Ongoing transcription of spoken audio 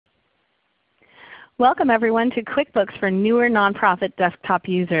Welcome everyone to QuickBooks for newer nonprofit desktop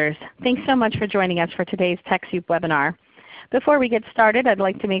users. Thanks so much for joining us for today's TechSoup webinar. Before we get started, I'd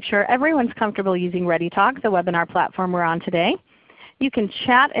like to make sure everyone's comfortable using ReadyTalk, the webinar platform we're on today. You can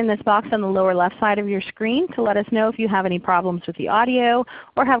chat in this box on the lower left side of your screen to let us know if you have any problems with the audio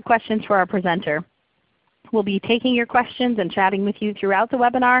or have questions for our presenter. We'll be taking your questions and chatting with you throughout the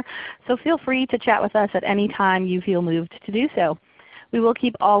webinar, so feel free to chat with us at any time you feel moved to do so. We will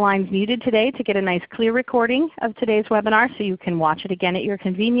keep all lines muted today to get a nice clear recording of today's webinar so you can watch it again at your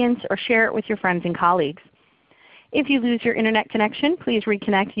convenience or share it with your friends and colleagues. If you lose your Internet connection, please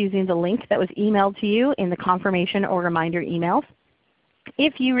reconnect using the link that was emailed to you in the confirmation or reminder emails.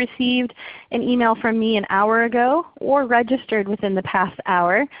 If you received an email from me an hour ago or registered within the past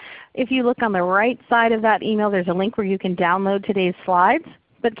hour, if you look on the right side of that email, there's a link where you can download today's slides.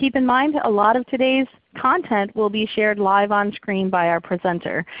 But keep in mind, a lot of today's content will be shared live on screen by our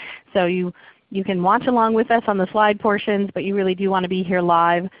presenter. So you can watch along with us on the slide portions, but you really do want to be here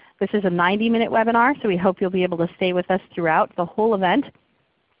live. This is a 90-minute webinar, so we hope you'll be able to stay with us throughout the whole event.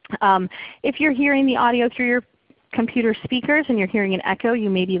 If you're hearing the audio through your computer speakers and you're hearing an echo,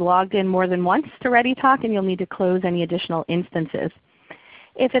 you may be logged in more than once to ReadyTalk and you'll need to close any additional instances.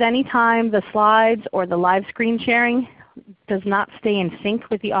 If at any time the slides or the live screen sharing does not stay in sync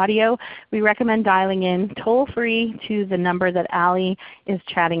with the audio, we recommend dialing in toll-free to the number that Allie is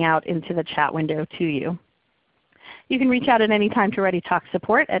chatting out into the chat window to you. You can reach out at any time to ReadyTalk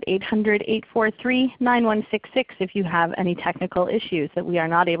support at 800-843-9166 if you have any technical issues that we are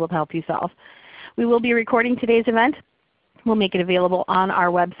not able to help you solve. We will be recording today's event. We'll make it available on our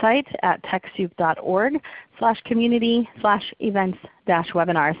website at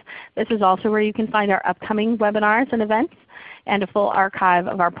TechSoup.org/community/events-webinars. This is also where you can find our upcoming webinars and events and a full archive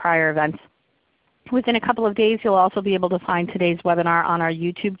of our prior events. Within a couple of days you'll also be able to find today's webinar on our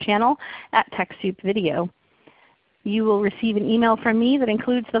YouTube channel at TechSoup Video. You will receive an email from me that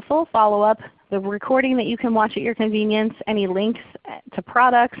includes the full follow-up, the recording that you can watch at your convenience, any links to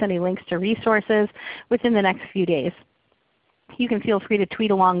products, any links to resources within the next few days. You can feel free to tweet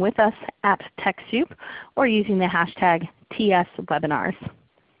along with us at TechSoup or using the hashtag TSWebinars.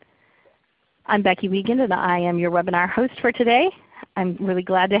 I'm Becky Wiegand and I am your webinar host for today. I'm really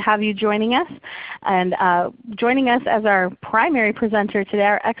glad to have you joining us. And joining us as our primary presenter today,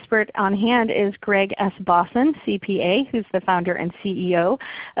 our expert on hand, is Gregg S. Bossen, CPA, who's the founder and CEO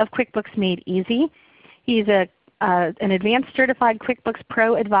of QuickBooks Made Easy. He's an advanced certified QuickBooks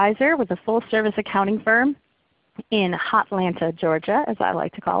Pro advisor with a full-service accounting firm in Hotlanta, Georgia, as I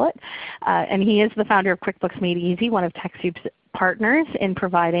like to call it. And he is the founder of QuickBooks Made Easy, one of TechSoup's partners in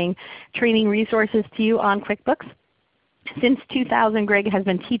providing training resources to you on QuickBooks. Since 2000, Gregg has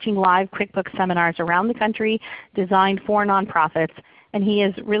been teaching live QuickBooks seminars around the country designed for nonprofits. And he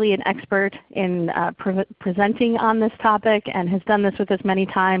is really an expert in presenting on this topic and has done this with us many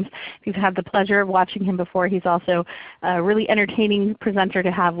times. If you've had the pleasure of watching him before, he's also a really entertaining presenter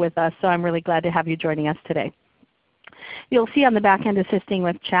to have with us. So I'm really glad to have you joining us today. You'll see on the back end assisting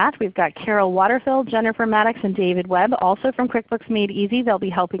with chat, we've got Carol Waterfield, Jennifer Maddox, and David Webb, also from QuickBooks Made Easy. They'll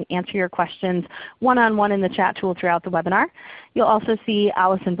be helping answer your questions one-on-one in the chat tool throughout the webinar. You'll also see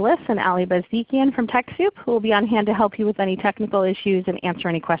Allison Bliss and Ali Bezdikian from TechSoup, who will be on hand to help you with any technical issues and answer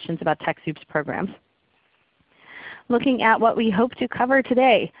any questions about TechSoup's programs. Looking at what we hope to cover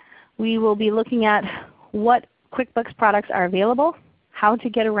today, we will be looking at what QuickBooks products are available, how to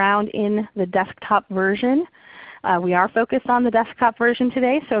get around in the desktop version. We are focused on the desktop version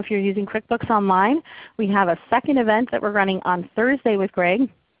today, so if you're using QuickBooks Online, we have a second event that we're running on Thursday with Gregg,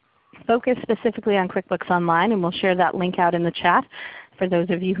 focused specifically on QuickBooks Online, and we'll share that link out in the chat. For those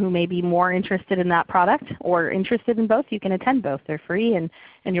of you who may be more interested in that product or interested in both, you can attend both. They're free and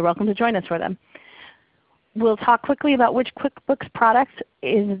you're welcome to join us for them. We'll talk quickly about which QuickBooks product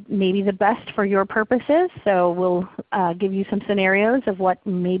is maybe the best for your purposes. So we'll give you some scenarios of what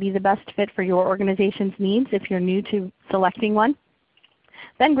may be the best fit for your organization's needs if you're new to selecting one.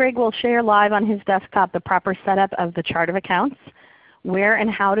 Then Gregg will share live on his desktop the proper setup of the chart of accounts, where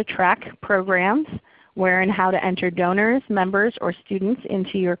and how to track programs, where and how to enter donors, members, or students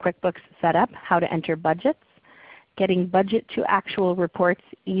into your QuickBooks setup, how to enter budgets, getting budget to actual reports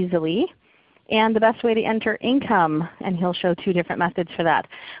easily, and the best way to enter income, and he'll show two different methods for that.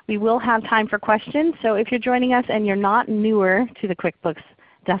 We will have time for questions, so if you're joining us and you're not newer to the QuickBooks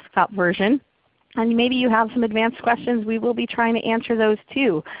desktop version, and maybe you have some advanced questions, we will be trying to answer those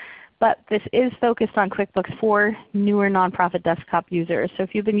too. But this is focused on QuickBooks for newer nonprofit desktop users. So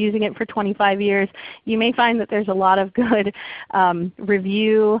if you've been using it for 25 years, you may find that there's a lot of good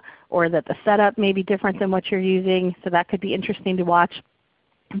review, or that the setup may be different than what you're using, so that could be interesting to watch.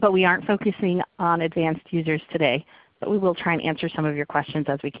 but we aren't focusing on advanced users today. But we will try and answer some of your questions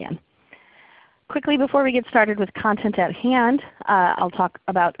as we can. Quickly before we get started with content at hand, I'll talk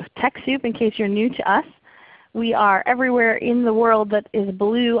about TechSoup in case you're new to us. We are everywhere in the world that is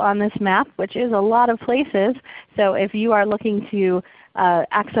blue on this map, which is a lot of places. So if you are looking to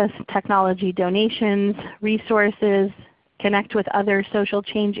access technology donations, resources, connect with other social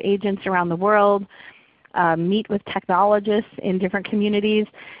change agents around the world, meet with technologists in different communities,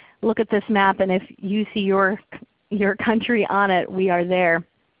 look at this map, and if you see your country on it, we are there.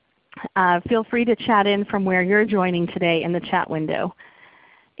 Feel free to chat in from where you're joining today in the chat window.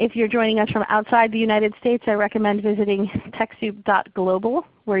 If you're joining us from outside the United States, I recommend visiting TechSoup.global,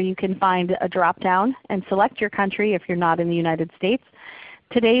 where you can find a drop-down and select your country if you're not in the United States.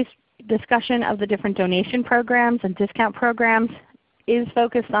 Today's discussion of the different donation programs and discount programs is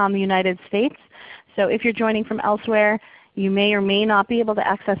focused on the United States. So if you're joining from elsewhere, you may or may not be able to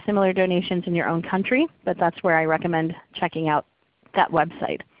access similar donations in your own country, but that's where I recommend checking out that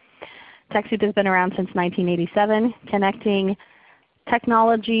website. TechSoup has been around since 1987, connecting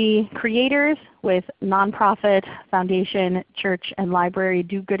technology creators with nonprofit, foundation, church, and library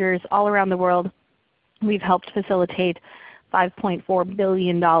do-gooders all around the world. We've helped facilitate $5.4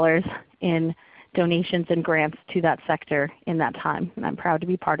 billion in donations and grants to that sector in that time, and I'm proud to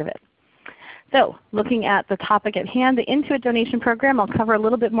be part of it. So looking at the topic at hand, the Intuit donation program, I'll cover a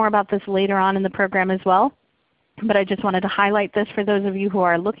little bit more about this later on in the program as well. But I just wanted to highlight this for those of you who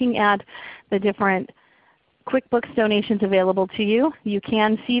are looking at the different QuickBooks donations available to you. You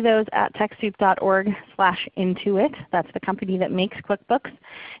can see those at TechSoup.org/Intuit. That's the company that makes QuickBooks.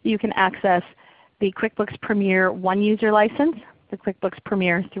 You can access the QuickBooks Premier 1-user license, the QuickBooks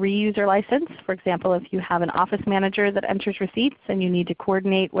Premier 3-user license. For example, if you have an office manager that enters receipts and you need to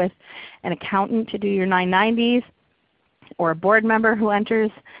coordinate with an accountant to do your 990s, or a board member who enters,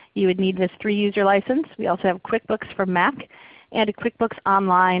 you would need this 3-user license. We also have QuickBooks for Mac and a QuickBooks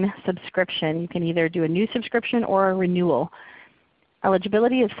Online subscription. You can either do a new subscription or a renewal.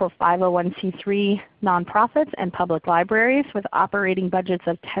 Eligibility is for 501c3 nonprofits and public libraries with operating budgets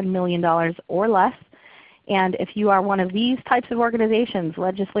of $10 million or less. And if you are one of these types of organizations,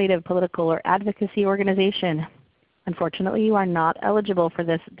 legislative, political, or advocacy organization, unfortunately you are not eligible for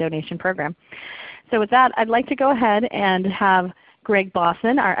this donation program. So with that, I'd like to go ahead and have Gregg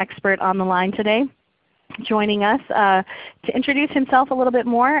Bossen, our expert on the line today, joining us to introduce himself a little bit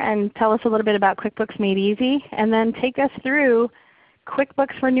more and tell us a little bit about QuickBooks Made Easy, and then take us through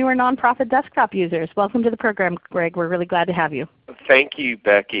QuickBooks for newer nonprofit desktop users. Welcome to the program, Gregg. We're really glad to have you. Thank you,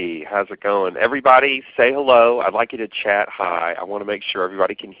 Becky. How's it going? Everybody say hello. I'd like you to chat hi. I want to make sure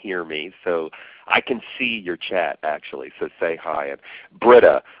everybody can hear me. So I can see your chat actually, so say hi. And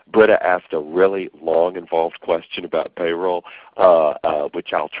Britta asked a really long, involved question about payroll,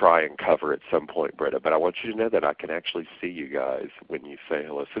 which I'll try and cover at some point, Britta. But I want you to know that I can actually see you guys when you say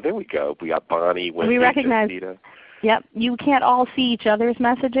hello. So there we go. We got Bonnie, Wendy, we recognize. Justita. Yep. You can't all see each other's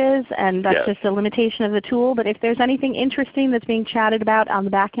messages, and that's just a limitation of the tool. But if there's anything interesting that's being chatted about on the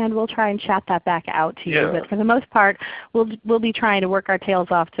back end, we'll try and chat that back out to you. But for the most part, we'll be trying to work our tails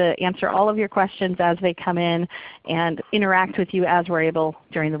off to answer all of your questions as they come in and interact with you as we're able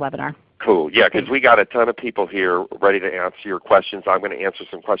during the webinar. Cool. Yeah, because we got a ton of people here ready to answer your questions. I'm going to answer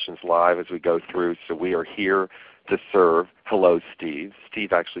some questions live as we go through, so we are here to serve. Hello, Steve.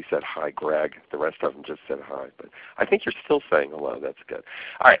 Steve actually said hi, Gregg. The rest of them just said hi, but I think you're still saying hello. That's good.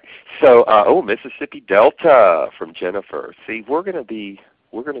 All right. So, Mississippi Delta from Jennifer. See, we're going to be.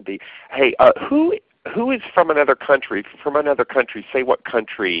 Hey, who is from another country? From another country, say what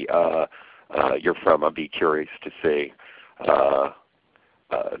country you're from. I'd be curious to see.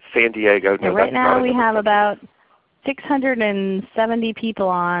 San Diego. No, right now we have about 670 people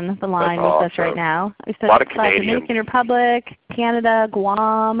on the line with us right now. We a lot of Canadians. Dominican Republic, Canada,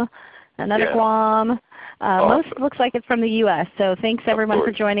 Guam, another Guam. Most looks like it's from the U.S. So thanks everyone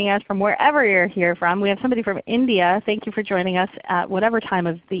for joining us from wherever you're here from. We have somebody from India. Thank you for joining us at whatever time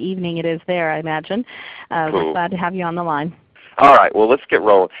of the evening it is there, I imagine. We're glad to have you on the line. All right, well let's get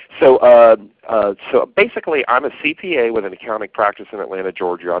rolling. So basically I'm a CPA with an accounting practice in Atlanta,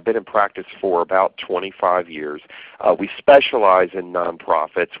 Georgia. I've been in practice for about 25 years. We specialize in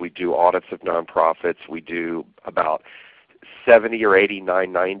nonprofits. We do audits of nonprofits. We do about 70 or 80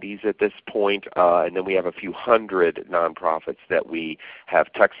 990s at this point, and then we have a few hundred nonprofits that we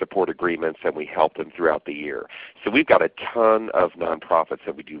have tech support agreements and we help them throughout the year. So we've got a ton of nonprofits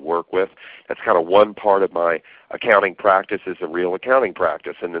that we do work with. That's kind of one part of my accounting practice is a real accounting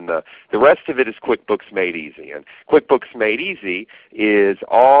practice, and then the rest of it is QuickBooks Made Easy. And QuickBooks Made Easy is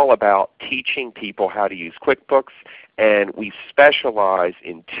all about teaching people how to use QuickBooks and we specialize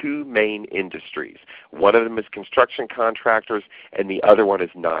in two main industries. One of them is construction contractors, and the other one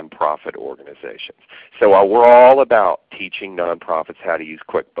is nonprofit organizations. So we're all about teaching nonprofits how to use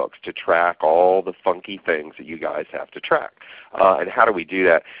QuickBooks to track all the funky things that you guys have to track. And how do we do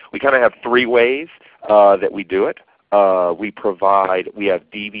that? We kind of have three ways that we do it. We have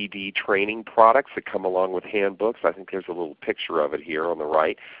DVD training products that come along with handbooks. I think there's a little picture of it here on the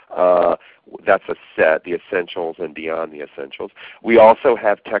right. That's a set, the Essentials and Beyond the Essentials. We also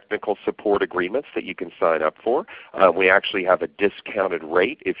have technical support agreements that you can sign up for. We actually have a discounted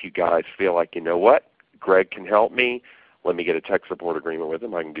rate if you guys feel like, you know what, Gregg can help me. Let me get a tech support agreement with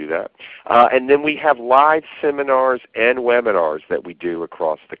him. I can do that. And then we have live seminars and webinars that we do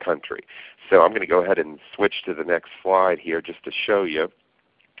across the country. So I'm going to go ahead and switch to the next slide here just to show you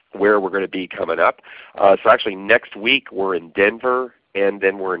where we're going to be coming up. So actually next week we're in Denver, and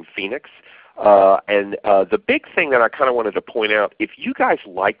then we're in Phoenix. The big thing that I kind of wanted to point out, if you guys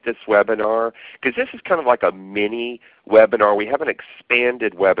like this webinar, because this is kind of like a mini webinar. We have an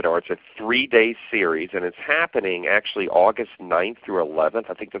expanded webinar. It's a 3-day series, and it's happening actually August 9th through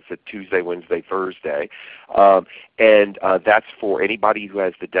 11th. I think that's a Tuesday, Wednesday, Thursday. That's for anybody who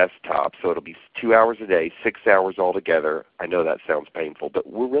has the desktop. So it'll be 2 hours a day, 6 hours altogether. I know that sounds painful, but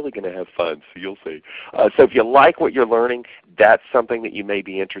we're really going to have fun, so you'll see. So if you like what you're learning, that's something that you may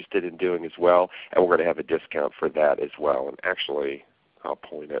be interested in doing as well, and we're going to have a discount for that as well. And actually, I'll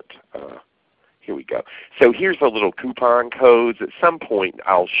point it. Here we go. So here's the little coupon codes. At some point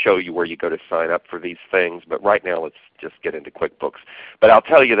I'll show you where you go to sign up for these things, but right now let's just get into QuickBooks. But I'll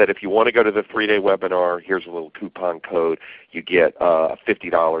tell you that if you want to go to the 3-day webinar, here's a little coupon code. You get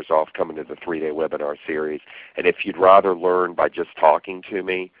 $50 off coming to the 3-day webinar series. And if you'd rather learn by just talking to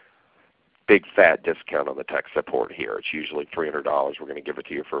me, big fat discount on the tech support here. It's usually $300. We're going to give it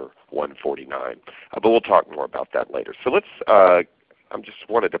to you for $149. But we'll talk more about that later. So let's I just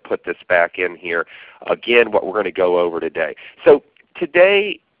wanted to put this back in here. Again, what we're going to go over today. So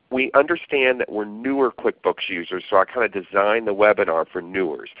today we understand that we're newer QuickBooks users, so I kind of designed the webinar for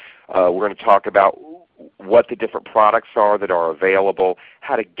newers. We're going to talk about what the different products are that are available,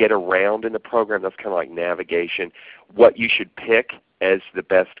 how to get around in the program. That's kind of like navigation, what you should pick as the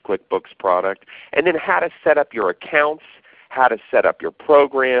best QuickBooks product, and then how to set up your accounts, how to set up your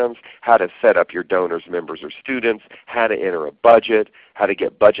programs, how to set up your donors, members, or students, how to enter a budget, how to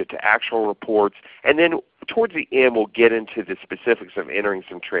get budget to actual reports, and then towards the end we'll get into the specifics of entering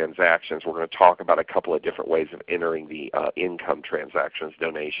some transactions. We're going to talk about a couple of different ways of entering the income transactions,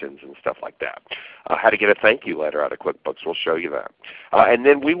 donations, and stuff like that. How to get a thank you letter out of QuickBooks, we'll show you that. And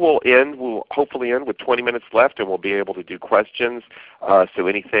then we'll hopefully end with 20 minutes left, and we'll be able to do questions. So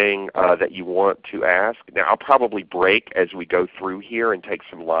anything that you want to ask. Now I'll probably break as we go through here and take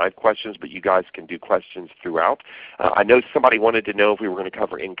some live questions, but you guys can do questions throughout. I know somebody wanted to know if we were going to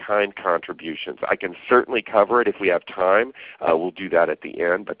cover in-kind contributions. I can certainly cover it if we have time. We'll do that at the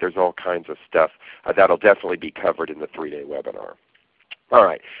end, but there's all kinds of stuff that will definitely be covered in the 3-day webinar. All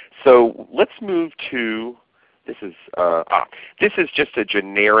right, so let's move to, this is just a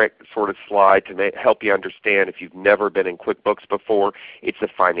generic sort of slide to help you understand if you've never been in QuickBooks before. It's a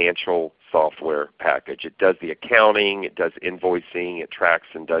financial software package. It does the accounting, it does invoicing, it tracks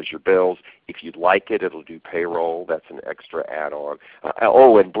and does your bills. If you'd like it, it'll do payroll. That's an extra add-on.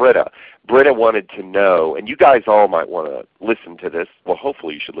 And Britta wanted to know, and you guys all might want to listen to this. Well,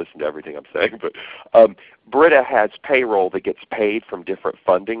 hopefully you should listen to everything I'm saying. But Britta has payroll that gets paid from different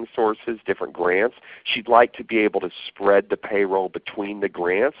funding sources, different grants. She'd like to be able to spread the payroll between the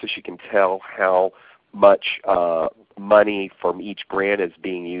grants so she can tell how much money from each grant is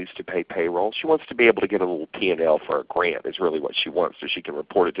being used to pay payroll. She wants to be able to get a little P&L for a grant is really what she wants, so she can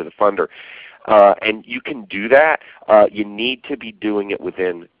report it to the funder. And you can do that. You need to be doing it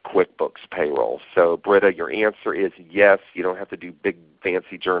within QuickBooks Payroll. So Britta, your answer is yes. You don't have to do big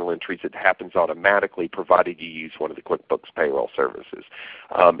fancy journal entries. It happens automatically provided you use one of the QuickBooks Payroll services.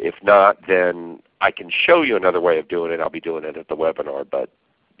 If not, then I can show you another way of doing it. I'll be doing it at the webinar, but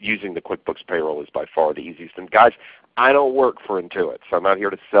using the QuickBooks Payroll is by far the easiest. And guys, I don't work for Intuit, so I'm not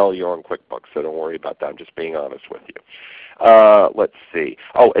here to sell you on QuickBooks, so don't worry about that. I'm just being honest with you. Let's see.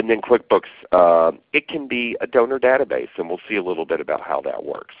 Oh, and then QuickBooks, it can be a donor database, and we'll see a little bit about how that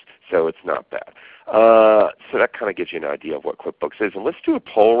works. So it's not bad. So that kind of gives you an idea of what QuickBooks is. And let's do a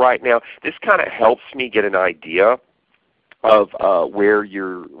poll right now. This kind of helps me get an idea of where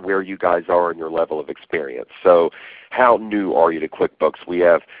you guys are in your level of experience. So how new are you to QuickBooks? We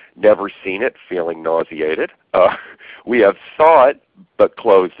have never seen it, feeling nauseated. We have saw it but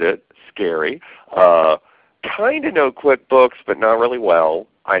closed it, scary. Kind of know QuickBooks but not really well.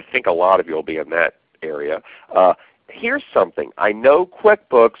 I think a lot of you will be in that area. here's something. I know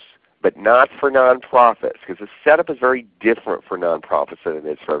QuickBooks, but not for nonprofits, because the setup is very different for nonprofits than it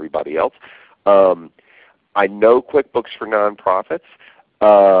is for everybody else. I know QuickBooks for nonprofits,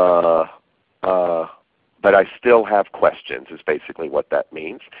 but I still have questions is basically what that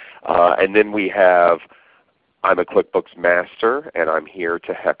means. And then we have, I'm a QuickBooks master, and I'm here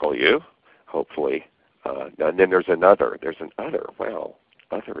to heckle you, hopefully. And then there's another. Wow.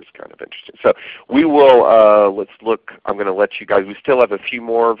 Other is kind of interesting. So we will, let's look. I'm going to let you guys, we still have a few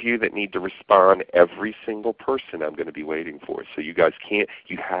more of you that need to respond. Every single person I'm going to be waiting for. So you guys can't,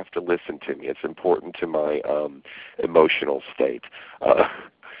 you have to listen to me. It's important to my emotional state.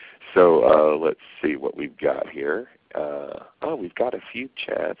 So let's see what we've got here. Oh, we've got a few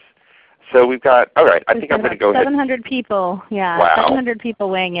chats. So we've got, all right, I think I'm going to go ahead. 700 people, yeah, wow. 700 people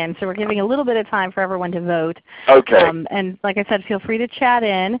weighing in. So we're giving a little bit of time for everyone to vote. Okay. And like I said, feel free to chat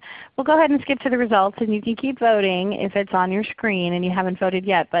in. We'll go ahead and skip to the results, and you can keep voting if it's on your screen and you haven't voted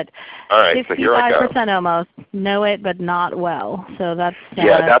yet. But all right, 55% almost know it, but not well. So that's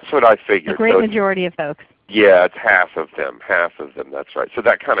yeah, that's what I figured. A great majority of folks. Yeah, it's half of them, that's right. So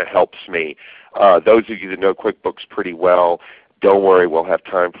that kind of helps me. Those of you that know QuickBooks pretty well, don't worry, we'll have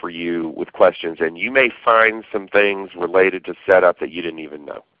time for you with questions. And you may find some things related to setup that you didn't even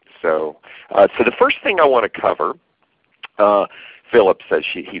know. So the first thing I want to cover, Philip says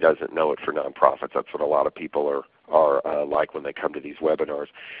he doesn't know it for nonprofits. That's what a lot of people are like when they come to these webinars.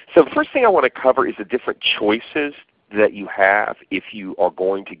 So the first thing I want to cover is the different choices that you have if you are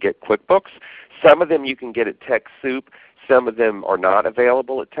going to get QuickBooks. Some of them you can get at TechSoup. Some of them are not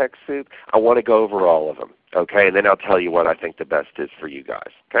available at TechSoup. I want to go over all of them, okay? And then I'll tell you what I think the best is for you guys,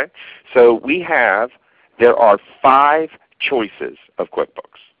 okay? So there are 5 choices of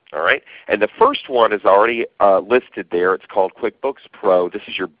QuickBooks, all right? And the first one is already listed there. It's called QuickBooks Pro. This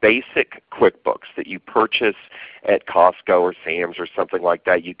is your basic QuickBooks that you purchase at Costco or Sam's or something like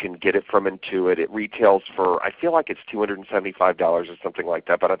that. You can get it from Intuit. It retails for, I feel like it's $275 or something like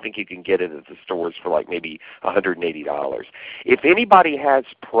that, but I think you can get it at the stores for like maybe $180. If anybody has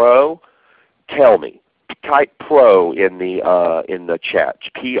Pro, tell me. Type Pro in the chat,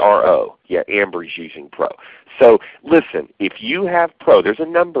 P-R-O. Yeah, Amber's using Pro. So listen, if you have Pro, there's a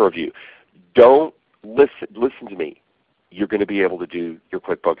number of you. Don't listen to me. You're going to be able to do your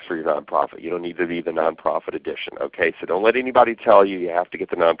QuickBooks for your nonprofit. You don't need to be the nonprofit edition. Okay, so don't let anybody tell you you have to get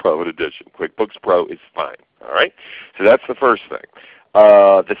the nonprofit edition. QuickBooks Pro is fine. All right, so that's the first thing.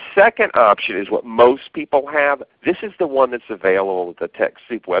 The second option is what most people have. This is the one that's available at the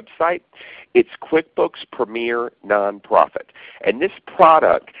TechSoup website. It's QuickBooks Premier Nonprofit. And this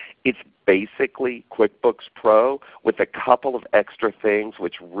product, it's basically QuickBooks Pro with a couple of extra things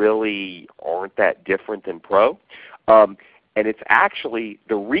which really aren't that different than Pro. And it's actually,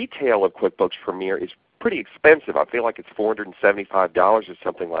 the retail of QuickBooks Premier is pretty expensive. I feel like it's $475 or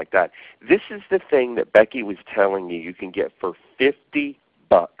something like that. This is the thing that Becky was telling you can get for $50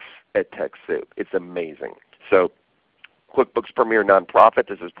 at TechSoup. It's amazing. So QuickBooks Premier Nonprofit,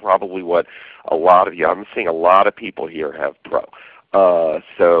 this is probably what a lot of you, I'm seeing a lot of people here have Pro. All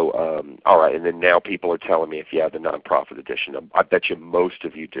right, and then now people are telling me if you have the nonprofit edition. I bet you most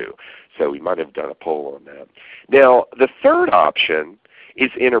of you do. So we might have done a poll on that. Now the third option is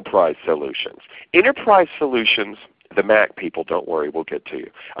Enterprise Solutions. Enterprise Solutions, the Mac people, don't worry, we'll get to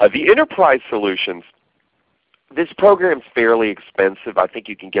you. The Enterprise Solutions, this program is fairly expensive. I think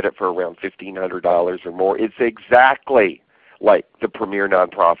you can get it for around $1,500 or more. It's exactly like the Premier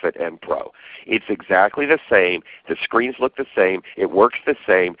Nonprofit and Pro. It's exactly the same. The screens look the same. It works the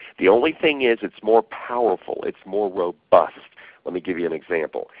same. The only thing is it's more powerful. It's more robust. Let me give you an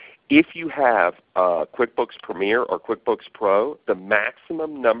example. If you have QuickBooks Premier or QuickBooks Pro, the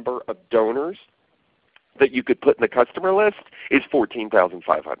maximum number of donors that you could put in the customer list is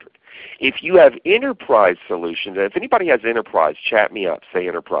 14,500. If you have Enterprise Solutions, and if anybody has Enterprise, chat me up, say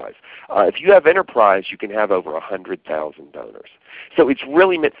Enterprise. If you have Enterprise, you can have over 100,000 donors. So it's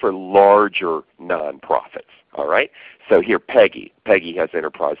really meant for larger nonprofits. All right? So here, Peggy has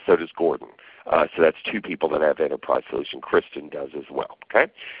Enterprise, so does Gordon. So that's 2 people that have Enterprise Solution. Kristen does as well.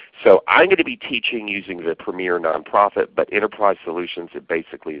 Okay? So I'm going to be teaching using the Premier Nonprofit, but Enterprise Solutions, it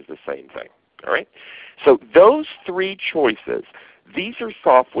basically is the same thing. All right? So those 3 choices, these are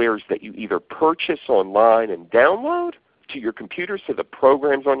softwares that you either purchase online and download to your computer, so the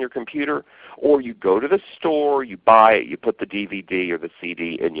program's on your computer, or you go to the store, you buy it, you put the DVD or the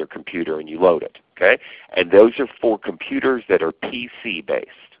CD in your computer and you load it. Okay? And those are for computers that are PC based.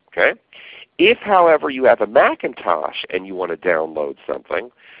 Okay? If, however, you have a Macintosh and you want to download something,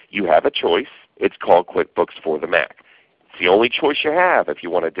 you have a choice. It's called QuickBooks for the Mac. It's the only choice you have if you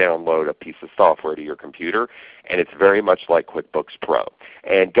want to download a piece of software to your computer, and it's very much like QuickBooks Pro.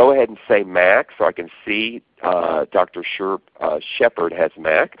 And go ahead and say Mac so I can see Dr. Shepard has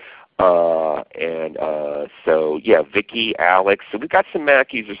Mac. So yeah, Vicki, Alex. So we've got some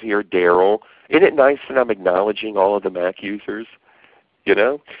Mac users here. Daryl. Isn't it nice that I'm acknowledging all of the Mac users? You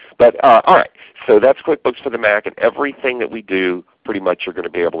know? But all right, so that's QuickBooks for the Mac, and everything that we do pretty much you're going to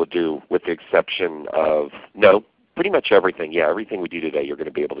be able to do with the exception of, no, pretty much everything. Yeah, everything we do today you're going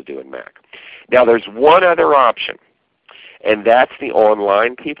to be able to do in Mac. Now there's one other option, and that's the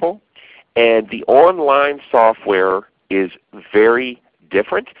online people. And the online software is very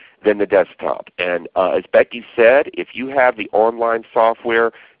different than the desktop. And as Becky said, if you have the online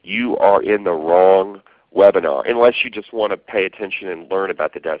software, you are in the wrong webinar, unless you just want to pay attention and learn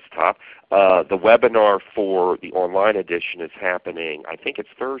about the desktop. The webinar for the online edition is happening, I think it's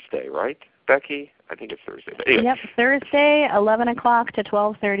Thursday, right, Becky? I think it's Thursday. But anyway. Yep, Thursday, 11 o'clock to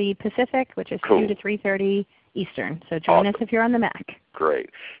 12:30 Pacific, which is Cool. 2 to 3:30 Eastern. So join us if you're on the Mac. Great.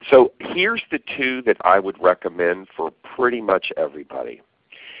 So here's the two that I would recommend for pretty much everybody.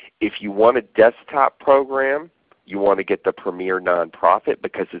 If you want a desktop program, you want to get the Premier Nonprofit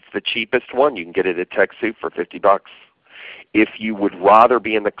because it's the cheapest one. You can get it at TechSoup for $50. If you would rather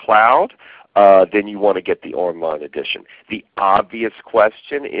be in the cloud, then you want to get the online edition. The obvious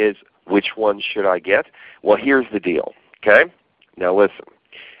question is, which one should I get? Well, here's the deal. Okay? Now listen,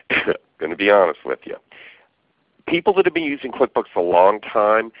 I'm going to be honest with you. People that have been using QuickBooks a long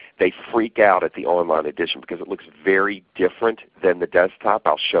time, they freak out at the online edition because it looks very different than the desktop.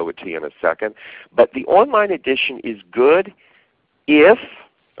 I'll show it to you in a second. But the online edition is good if,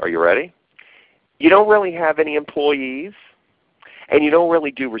 are you ready? You don't really have any employees and you don't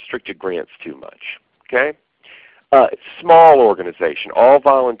really do restricted grants too much. Okay? Small organization, all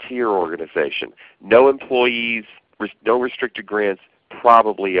volunteer organization, no employees, no restricted grants,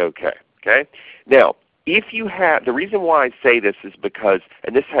 probably okay. Okay? Now, if you have, the reason why I say this is because,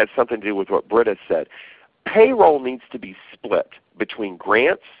 and this has something to do with what Britta said, payroll needs to be split between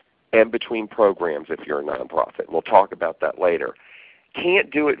grants and between programs if you're a nonprofit. We'll talk about that later. Can't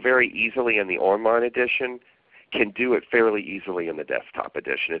do it very easily in the online edition, can do it fairly easily in the desktop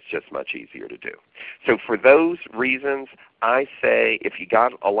edition. It's just much easier to do. So for those reasons, I say if you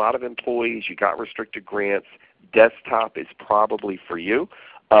got a lot of employees, you got restricted grants, desktop is probably for you.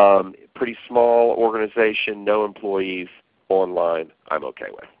 Pretty small organization, no employees, online, I'm okay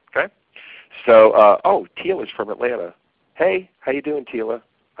with. Okay? So, oh, Tila's from Atlanta. Hey, how you doing, Tila?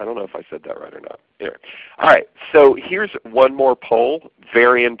 I don't know if I said that right or not. Anyway. All right, so here's one more poll,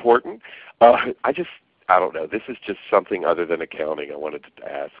 very important. I don't know. This is just something other than accounting I wanted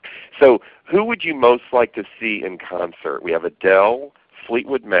to ask. So who would you most like to see in concert? We have Adele,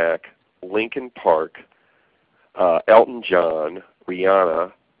 Fleetwood Mac, Linkin Park, Elton John,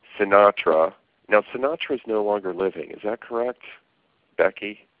 Rihanna, Sinatra. Now Sinatra's no longer living. Is that correct,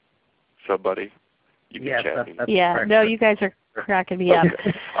 Becky? Somebody? You can chat me. Yeah, correct. No, you guys are cracking me up.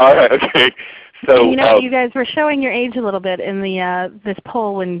 Okay. All right, okay. So you know, you guys were showing your age a little bit in the this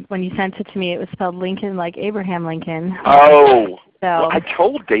poll when you sent it to me. It was spelled Lincoln like Abraham Lincoln. Oh. So well, I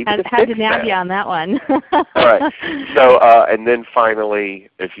told David to had to fix nab that. you on that one. All right. So and then finally,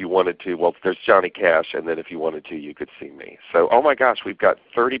 if you wanted to, well, there's Johnny Cash, and then if you wanted to, you could see me. So oh my gosh, we've got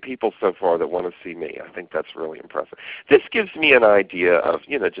 30 people so far that want to see me. I think that's really impressive. This gives me an idea of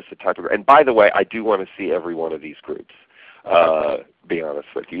just the type of. And by the way, I do want to see every one of these groups. Be honest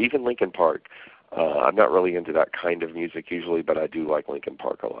with you, even Linkin Park. I'm not really into that kind of music usually, but I do like Linkin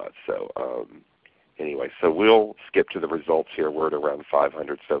Park a lot. So. Anyway, so we'll skip to the results here. We're at around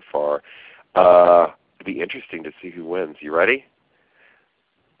 500 so far. It'll be interesting to see who wins. You ready?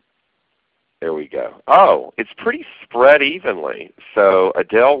 There we go. Oh, it's pretty spread evenly. So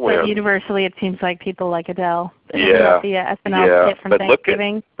Adele wins. But universally, it seems like people like Adele. Yeah. The SNL hit from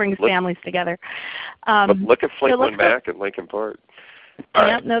Thanksgiving brings families together. But look at Fleetwood Mac and Linkin Park.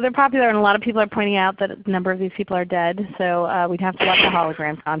 Yep, no, they're popular, and a lot of people are pointing out that a number of these people are dead, so we'd have to watch a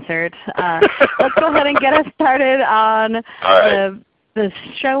hologram concert. Let's go ahead and get us started on the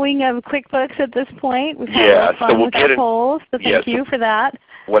showing of QuickBooks at this point. We've had a lot of fun with our polls, so thank you for that.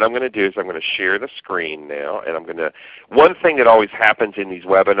 What I'm going to do is I'm going to share the screen now, and I'm going to. One thing that always happens in these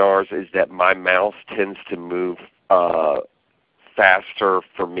webinars is that my mouse tends to move faster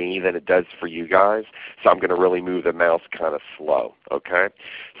for me than it does for you guys, so I'm going to really move the mouse kind of slow. Okay.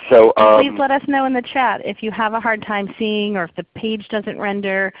 So please let us know in the chat if you have a hard time seeing, or if the page doesn't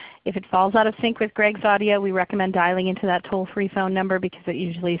render. If it falls out of sync with Gregg's audio, we recommend dialing into that toll-free phone number because it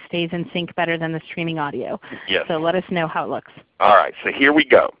usually stays in sync better than the streaming audio. Yes. So let us know how it looks. All right, so here we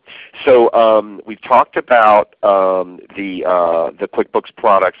go. So we've talked about the QuickBooks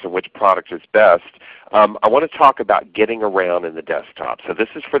products and which product is best. I want to talk about getting around in the desktop. So this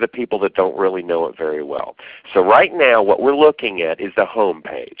is for the people that don't really know it very well. So right now what we're looking at is the home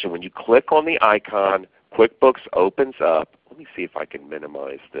page. And when you click on the icon, QuickBooks opens up. Let me see if I can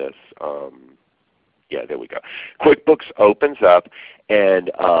minimize this. Yeah, there we go. QuickBooks opens up, and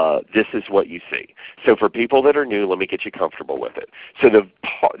this is what you see. So for people that are new, let me get you comfortable with it. So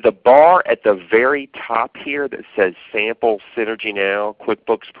the bar at the very top here that says Sample Synergy Now,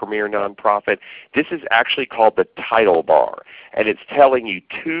 QuickBooks Premier Nonprofit, this is actually called the title bar. And it's telling you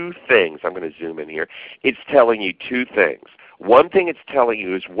two things. I'm going to zoom in here. It's telling you two things. One thing it's telling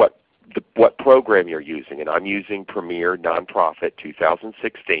you is what program you're using, and I'm using Premier Nonprofit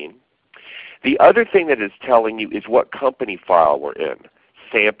 2016. The other thing that it's telling you is what company file we're in,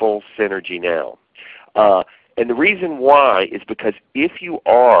 Sample Synergy Now. And the reason why is because if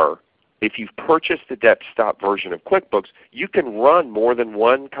you've purchased the desktop version of QuickBooks, you can run more than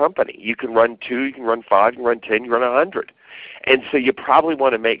one company. You can run 2, you can run 5, you can run 10, you can run 100. And so you probably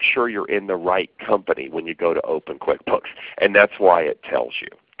want to make sure you're in the right company when you go to open QuickBooks, and that's why it tells you.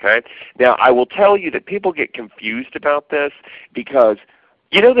 Okay? Now I will tell you that people get confused about this because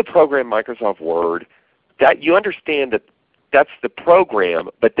you know the program Microsoft Word, that you understand that that's the program,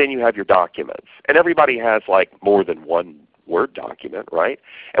 but then you have your documents. And everybody has like more than one Word document, right?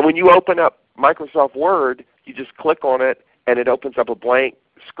 And when you open up Microsoft Word, you just click on it and it opens up a blank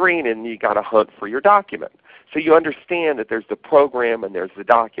screen and you got to hunt for your document. So you understand that there's the program and there's the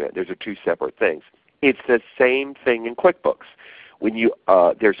document. Those are two separate things. It's the same thing in QuickBooks. When you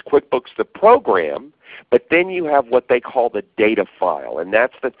there's QuickBooks the program, but then you have what they call the data file, and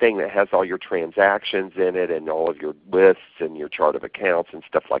that's the thing that has all your transactions in it and all of your lists and your chart of accounts and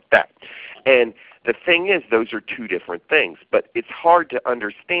stuff like that. And the thing is, those are two different things, but it's hard to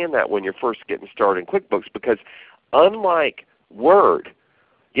understand that when you're first getting started in QuickBooks because unlike Word,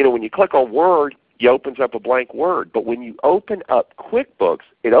 you know, when you click on Word, it opens up a blank Word, but when you open up QuickBooks,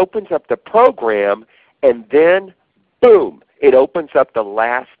 it opens up the program and then boom, it opens up the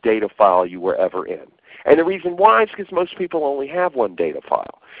last data file you were ever in. And the reason why is because most people only have one data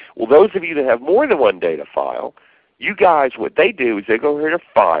file. Well, those of you that have more than one data file, you guys, what they do is they go here to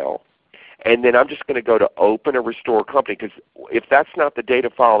File, and then I'm just going to go to Open or Restore Company because if that's not the data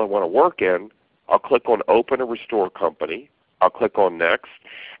file I want to work in, I'll click on Open or Restore Company. I'll click on Next,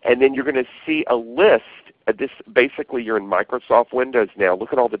 and then you're going to see a list. Basically, you're in Microsoft Windows now.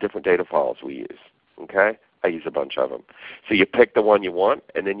 Look at all the different data files we use. Okay? I use a bunch of them. So you pick the one you want,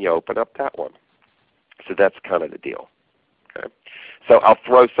 and then you open up that one. So that's kind of the deal. Okay? So I'll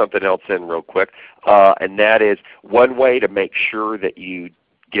throw something else in real quick, and that is one way to make sure that you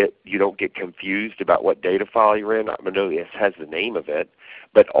don't get confused about what data file you're in. I know this has the name of it,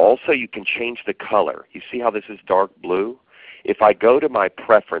 but also you can change the color. You see how this is dark blue? If I go to my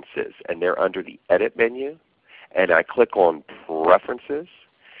Preferences, and they're under the Edit menu, and I click on Preferences,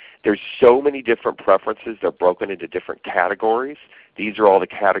 there's so many different preferences. They're broken into different categories. These are all the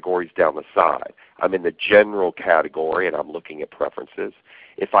categories down the side. I'm in the General category, and I'm looking at Preferences.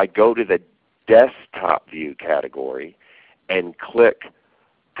 If I go to the Desktop View category and click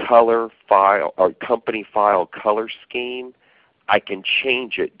Color File or Company File Color Scheme, I can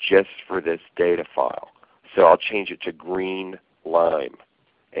change it just for this data file. So I'll change it to green lime,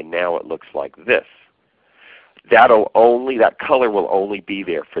 and now it looks like this. That color will only be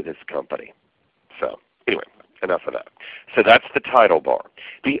there for this company. So anyway, enough of that. So that's the title bar.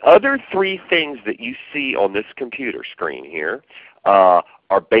 The other three things that you see on this computer screen here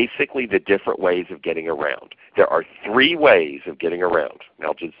are basically the different ways of getting around. There are three ways of getting around. Now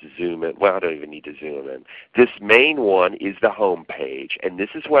I'll just zoom in. Well, I don't even need to zoom in. This main one is the home page, and this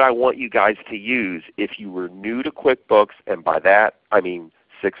is what I want you guys to use if you were new to QuickBooks, and by that I mean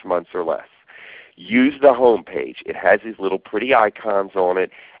 6 months or less. Use the home page. It has these little pretty icons on it,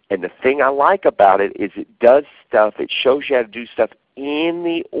 and the thing I like about it is it does stuff. It shows you how to do stuff in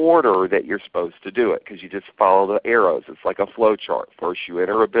the order that you're supposed to do it because you just follow the arrows. It's like a flow chart. First you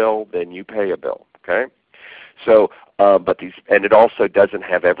enter a bill, then you pay a bill. Okay? So, and it also doesn't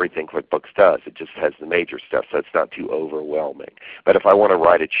have everything QuickBooks does. It just has the major stuff, so it's not too overwhelming. But if I want to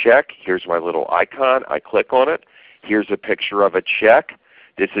write a check, here's my little icon. I click on it. Here's a picture of a check.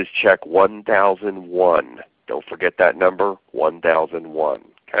 This is check 1001. Don't forget that number, 1001.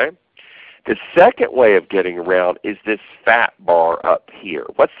 Okay? The second way of getting around is this fat bar up here.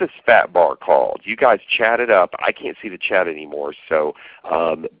 What's this fat bar called? You guys chat it up. I can't see the chat anymore, so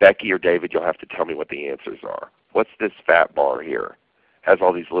Becky or David, you'll have to tell me what the answers are. What's this fat bar here? Has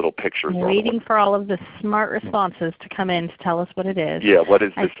all these little pictures on it. Waiting for all of the smart responses to come in to tell us what it is. Yeah, what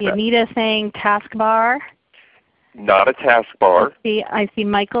is this? I see Anita saying taskbar. Not a taskbar. I see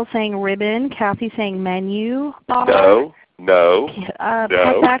Michael saying ribbon. Kathy saying menu bar. No.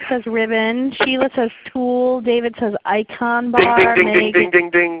 Petak says ribbon. Sheila says tool. David says icon bar. Ding, ding, ding, ding, ding,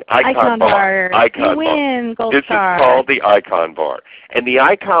 ding. Icon bar. You win, gold star. This is called the icon bar. And the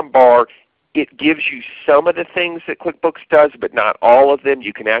icon bar, it gives you some of the things that QuickBooks does, but not all of them.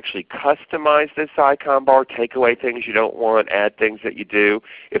 You can actually customize this icon bar, take away things you don't want, add things that you do.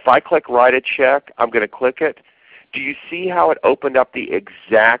 If I click write a check, I'm going to click it. Do you see how it opened up the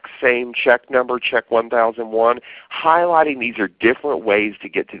exact same check number, check 1001? Highlighting these are different ways to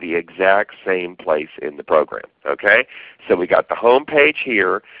get to the exact same place in the program. Okay? So we got the home page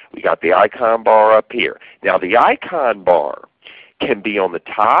here. We got the icon bar up here. Now the icon bar can be on the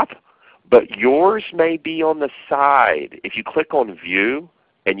top, but yours may be on the side. If you click on View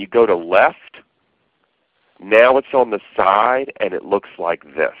and you go to left, now it's on the side and it looks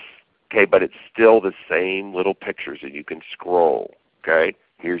like this. Okay, but it's still the same little pictures and you can scroll. Okay,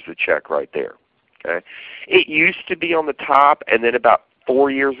 here's the check right there. Okay, it used to be on the top, and then about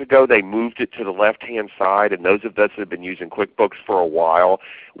 4 years ago they moved it to the left-hand side. And those of us that have been using QuickBooks for a while,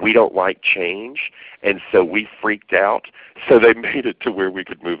 we don't like change, and so we freaked out. So they made it to where we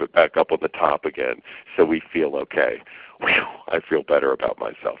could move it back up on the top again, so we feel okay. Whew, I feel better about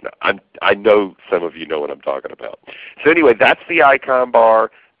myself now. I know some of you know what I'm talking about. So anyway, that's the icon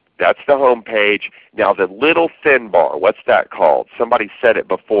bar. That's the home page. Now the little thin bar, what's that called? Somebody said it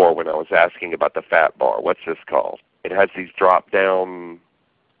before when I was asking about the fat bar. What's this called? It has these drop down,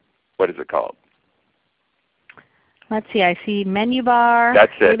 what is it called? Let's see, I see menu bar.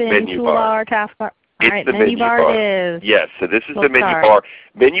 That's it, ribbon, menu bar. Taskbar. It's right, the menu bar. It is. Yes, so this is Gold the menu star. bar.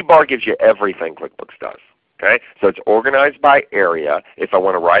 Menu bar gives you everything QuickBooks does. Okay? So it's organized by area. If I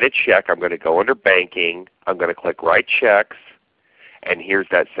want to write a check, I'm going to go under banking. I'm going to click write checks. And here's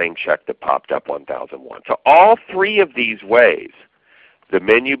that same check that popped up 1001. So all three of these ways, the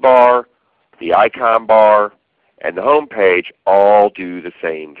menu bar, the icon bar, and the home page all do the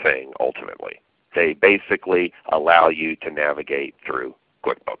same thing ultimately. They basically allow you to navigate through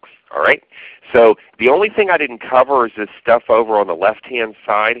QuickBooks. All right? So the only thing I didn't cover is this stuff over on the left-hand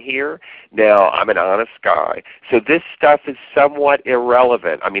side here. Now, I'm an honest guy, so this stuff is somewhat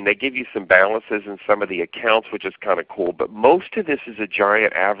irrelevant. I mean, they give you some balances in some of the accounts, which is kind of cool, but most of this is a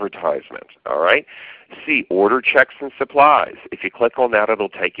giant advertisement. All right? See, order checks and supplies. If you click on that, it will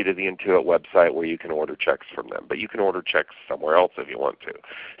take you to the Intuit website where you can order checks from them. But you can order checks somewhere else if you want to.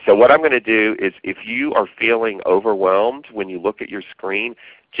 So what I'm going to do is, if you are feeling overwhelmed when you look at your screen,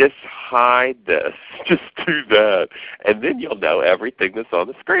 just hide this. Just do that. And then you'll know everything that's on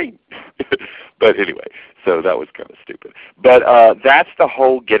the screen. But anyway, so that was kind of stupid. But that's the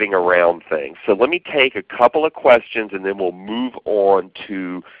whole getting around thing. So let me take a couple of questions and then we'll move on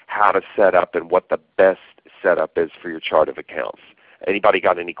to how to set up and what the best setup is for your chart of accounts. Anybody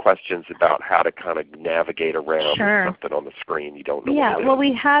got any questions about how to kind of navigate around something on the screen you don't know what it is? Well,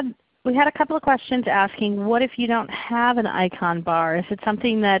 we had a couple of questions asking, what if you don't have an icon bar? Is it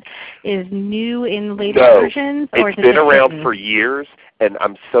something that is new in later versions? Or it's been around for years, and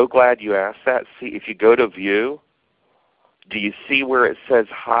I'm so glad you asked that. See, if you go to View, do you see where it says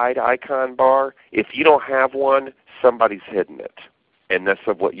Hide Icon Bar? If you don't have one, somebody's hidden it, and that's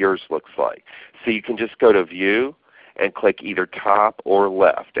what yours looks like. So you can just go to View and click either top or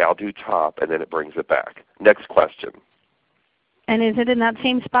left. I'll do top, and then it brings it back. Next question. And is it in that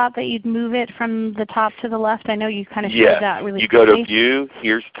same spot that you'd move it from the top to the left? I know you kind of showed that really quickly. You go to View,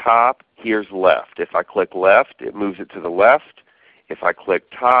 here's top, here's left. If I click left, it moves it to the left. If I click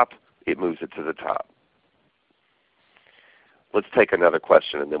top, it moves it to the top. Let's take another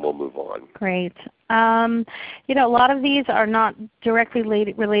question and then we'll move on. Great. You know, a lot of these are not directly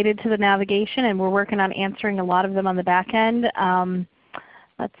related to the navigation, and we're working on answering a lot of them on the back end.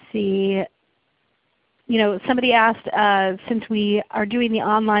 Let's see. You know, somebody asked, since we are doing the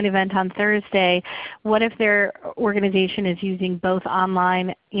online event on Thursday, what if their organization is using both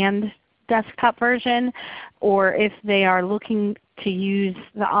online and desktop version, or if they are looking to use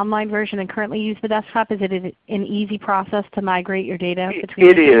the online version and currently use the desktop? Is it an easy process to migrate your data between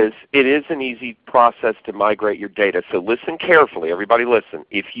the two? It is an easy process to migrate your data. So listen carefully. Everybody listen.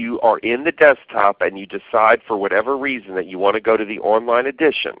 If you are in the desktop and you decide for whatever reason that you want to go to the online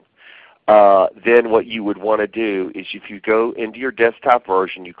edition, then what you would want to do is, if you go into your desktop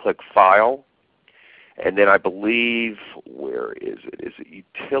version, you click File, and then I believe, where is it? Is it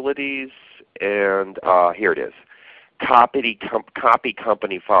Utilities? And here it is. copy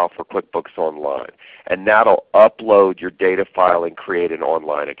company file for QuickBooks Online, and that'll upload your data file and create an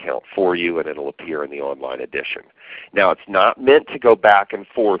online account for you, and it'll appear in the online edition. Now it's not meant to go back and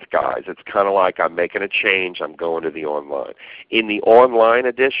forth, guys. It's kind of like I'm making a change, I'm going to the online. In the online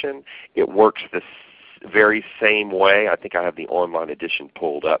edition, it works the very same way. I think I have the online edition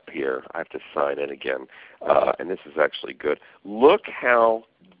pulled up here. I have to sign in again, and this is actually good. Look how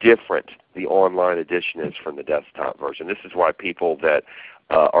different the online edition is from the desktop version. This is why people that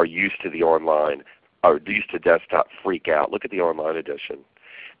are used to the online or used to desktop freak out. Look at the online edition.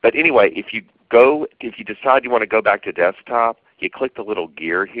 But anyway, if you decide you want to go back to desktop, you click the little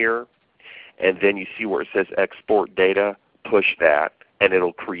gear here, and then you see where it says export data. Push that, and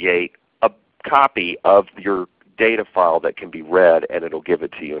it'll create a copy of your data file that can be read, and it'll give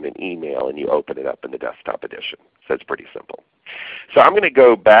it to you in an email, and you open it up in the desktop edition. So it's pretty simple. So I'm going to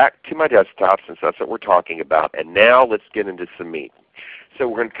go back to my desktop since that's what we're talking about, and now let's get into some meat. So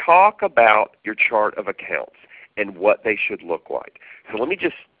we're going to talk about your chart of accounts and what they should look like. So let me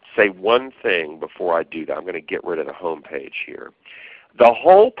just say one thing before I do that. I'm going to get rid of the home page here. The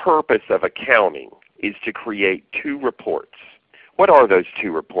whole purpose of accounting is to create 2 reports. What are those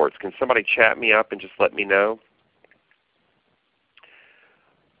 2 reports? Can somebody chat me up and just let me know?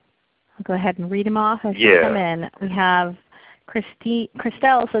 I'll go ahead and read them off as they come in. We have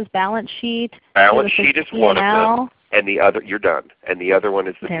Christelle says balance sheet. Balance sheet is one of them, and the other, you're done. And the other one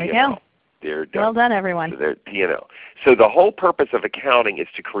is the P&L. There we go. They're done. Well done, everyone. So they're P&L. So the whole purpose of accounting is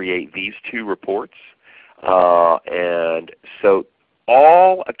to create these 2 reports. And so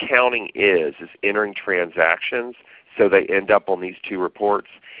all accounting is entering transactions, so they end up on these 2 reports.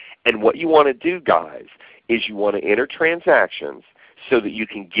 And what you want to do, guys, is you want to enter transactions so that you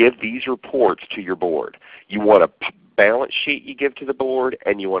can give these reports to your board. You want a balance sheet you give to the board,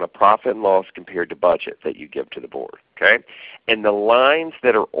 and you want a profit and loss compared to budget that you give to the board. Okay? And the lines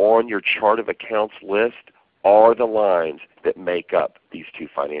that are on your chart of accounts list are the lines that make up these 2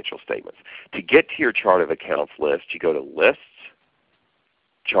 financial statements. To get to your chart of accounts list, you go to Lists,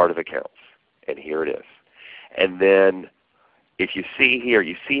 Chart of Accounts, and here it is. And then if you see here,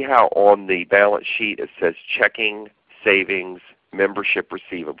 you see how on the balance sheet it says checking, savings, membership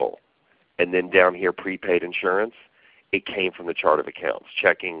receivable, and then down here prepaid insurance. It came from the chart of accounts,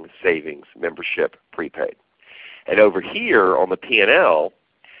 checking, savings, membership, prepaid. And over here on the P&L,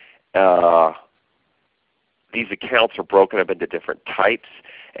 these accounts are broken up into different types,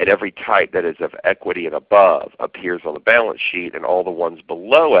 and every type that is of equity and above appears on the balance sheet, and all the ones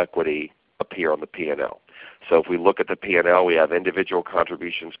below equity appear on the P&L. So if we look at the P&L, we have individual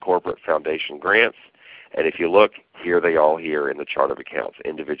contributions, corporate, foundation, grants. And if you look, here they all here in the chart of accounts,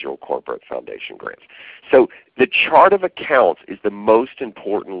 individual, corporate, foundation, grants. So the chart of accounts is the most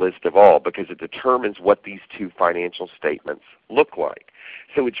important list of all because it determines what these 2 financial statements look like.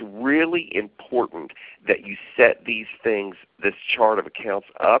 So it's really important that you set these things, this chart of accounts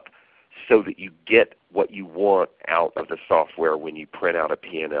up, so that you get what you want out of the software when you print out a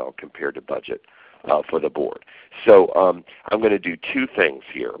P&L compared to budget for the board. So I'm going to do 2 things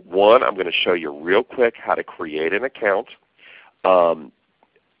here. One, I'm going to show you real quick how to create an account,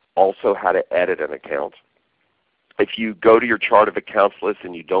 also how to edit an account. If you go to your chart of accounts list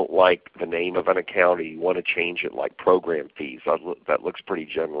and you don't like the name of an account or you want to change it like program fees, that looks pretty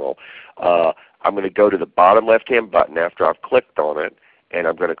general, I'm going to go to the bottom left-hand button after I've clicked on it, and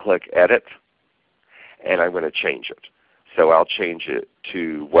I'm going to click Edit, and I'm going to change it. So I'll change it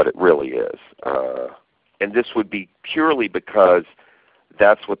to what it really is. And this would be purely because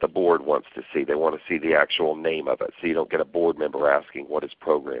that's what the board wants to see. They want to see the actual name of it, so you don't get a board member asking what does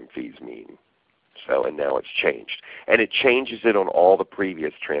program fees mean. So, and now it's changed. And it changes it on all the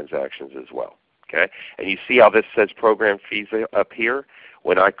previous transactions as well. Okay? And you see how this says program fees up here?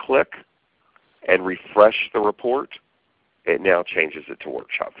 When I click and refresh the report, it now changes it to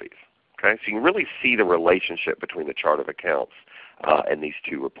workshop fees. Okay? So you can really see the relationship between the chart of accounts and these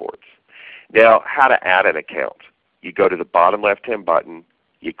 2 reports. Now, how to add an account. You go to the bottom left-hand button,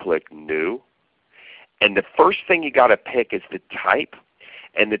 you click New, and the first thing you got to pick is the type.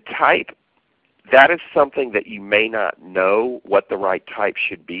 And the type, that is something that you may not know what the right type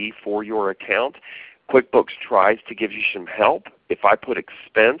should be for your account. QuickBooks tries to give you some help. If I put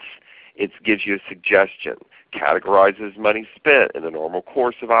expense, it gives you a suggestion. Categorizes money spent in the normal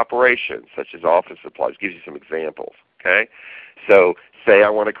course of operations, such as office supplies. Gives you some examples. Okay? So say I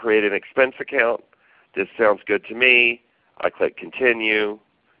want to create an expense account. This sounds good to me. I click Continue,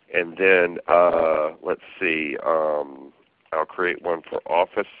 and then let's see, I'll create one for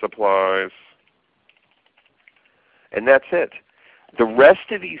office supplies. And that's it. The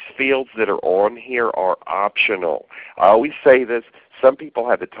rest of these fields that are on here are optional. I always say this, some people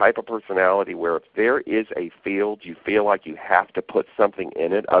have the type of personality where if there is a field you feel like you have to put something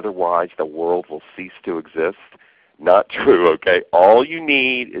in it, otherwise the world will cease to exist. Not true, okay? All you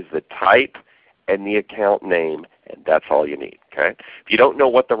need is the type and the account name, and that's all you need. Okay? If you don't know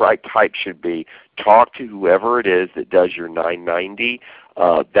what the right type should be, talk to whoever it is that does your 990.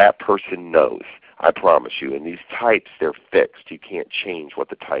 That person knows, I promise you. And these types, they're fixed. You can't change what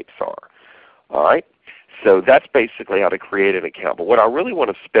the types are. All right? So that's basically how to create an account. But what I really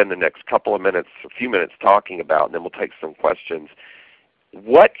want to spend the next couple of minutes, a few minutes talking about, and then we'll take some questions,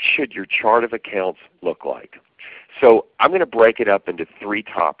 what should your chart of accounts look like? So I'm going to break it up into 3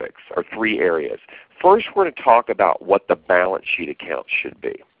 topics, or 3 areas. First, we're going to talk about what the balance sheet account should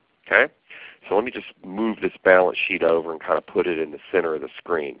be. Okay? So let me just move this balance sheet over and kind of put it in the center of the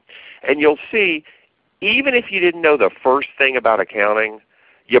screen. And you'll see, even if you didn't know the first thing about accounting,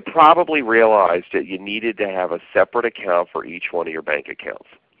 you probably realized that you needed to have a separate account for each one of your bank accounts.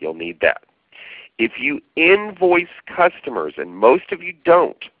 You'll need that. If you invoice customers, and most of you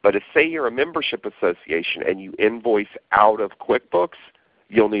don't, but if say you're a membership association and you invoice out of QuickBooks,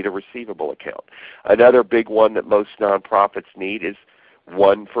 you'll need a receivable account. Another big one that most nonprofits need is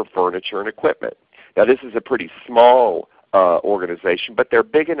one for furniture and equipment. Now this is a pretty small organization, but they're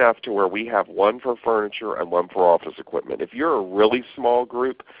big enough to where we have one for furniture and one for office equipment. If you're a really small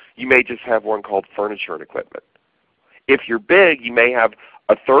group, you may just have one called furniture and equipment. If you're big, you may have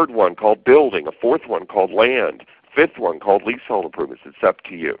a third one called building, a fourth one called land, fifth one called leasehold improvements. It's up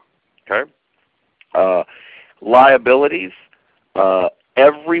to you. Okay? Liabilities,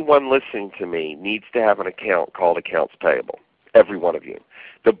 everyone listening to me needs to have an account called accounts payable. Every one of you.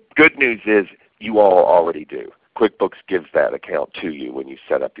 The good news is you all already do. QuickBooks gives that account to you when you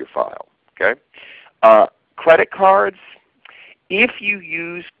set up your file. Okay? Credit cards, if you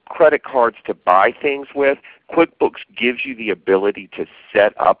use credit cards to buy things with, QuickBooks gives you the ability to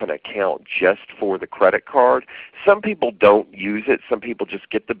set up an account just for the credit card. Some people don't use it. Some people just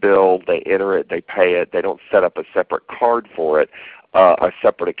get the bill, they enter it, they pay it. They don't set up a separate card for it, a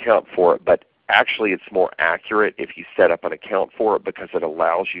separate account for it. But actually it's more accurate if you set up an account for it because it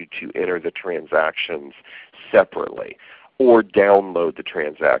allows you to enter the transactions separately or download the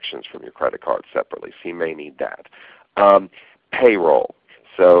transactions from your credit card separately. So you may need that. Payroll.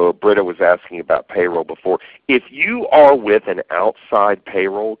 So Britta was asking about payroll before. If you are with an outside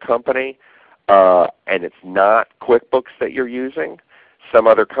payroll company and it's not QuickBooks that you're using, some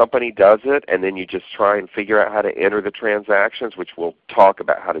other company does it, and then you just try and figure out how to enter the transactions, which we'll talk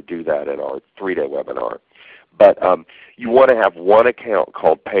about how to do that in our 3-day webinar. But you want to have one account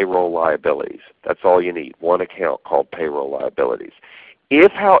called payroll liabilities. That's all you need, one account called payroll liabilities.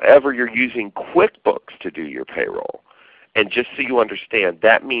 If, however, you're using QuickBooks to do your payroll, and just so you understand,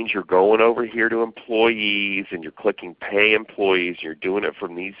 that means you're going over here to employees and you're clicking pay employees. You're doing it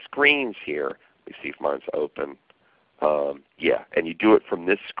from these screens here. Let me see if mine's open. Yeah, and you do it from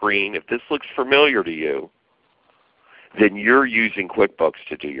this screen. If this looks familiar to you, then you're using QuickBooks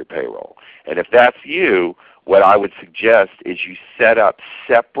to do your payroll. And if that's you, what I would suggest is you set up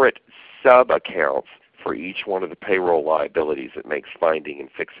separate sub-accounts for each one of the payroll liabilities. It makes finding and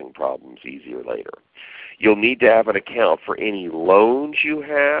fixing problems easier later. You'll need to have an account for any loans you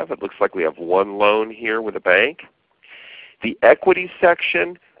have. It looks like we have one loan here with a bank. The equity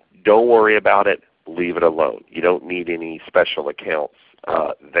section, don't worry about it. Leave it alone. You don't need any special accounts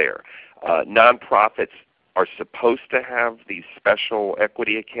there. Nonprofits are supposed to have these special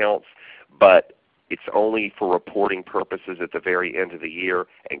equity accounts, but it's only for reporting purposes at the very end of the year,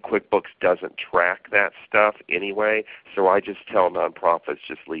 and QuickBooks doesn't track that stuff anyway, so I just tell nonprofits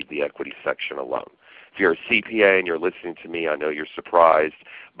just leave the equity section alone. If you're a CPA and you're listening to me, I know you're surprised,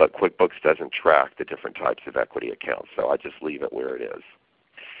 but QuickBooks doesn't track the different types of equity accounts, so I just leave it where it is.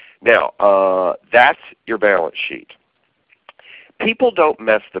 Now, that's your balance sheet. People don't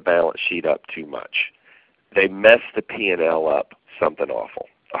mess the balance sheet up too much. They mess the P&L up something awful.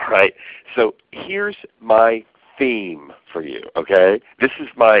 All right? So here's my theme for you. Okay? This is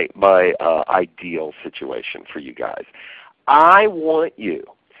my ideal situation for you guys. I want you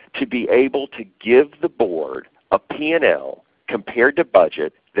to be able to give the board a P&L compared to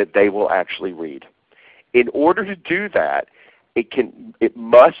budget that they will actually read. In order to do that, it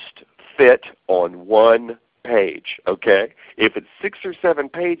must fit on one page. Okay? If it's 6 or 7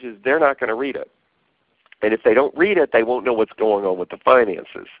 pages, they're not going to read it. And if they don't read it, they won't know what's going on with the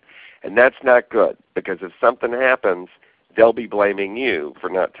finances. And that's not good, because if something happens, they'll be blaming you for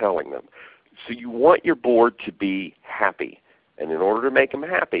not telling them. So you want your board to be happy. And in order to make them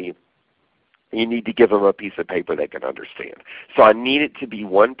happy, You need to give them a piece of paper they can understand. So I need it to be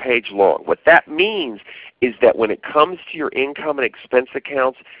one page long. What that means is that when it comes to your income and expense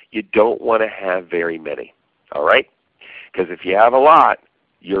accounts, you don't want to have very many. All right? Because if you have a lot,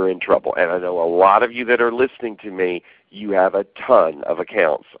 you're in trouble. And I know a lot of you that are listening to me, you have a ton of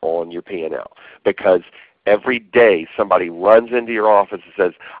accounts on your P&L because every day somebody runs into your office and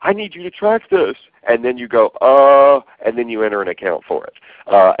says, I need you to track this. And then you go, and then you enter an account for it.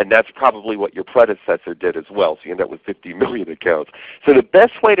 And that's probably what your predecessor did as well. So you end up with 50 million accounts. So the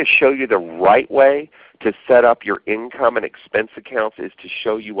best way to show you the right way to set up your income and expense accounts is to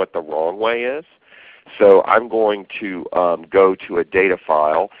show you what the wrong way is. So I'm going to go to a data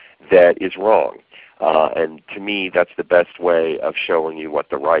file that is wrong. And to me, that's the best way of showing you what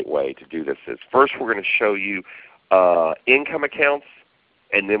the right way to do this is. First we're going to show you income accounts,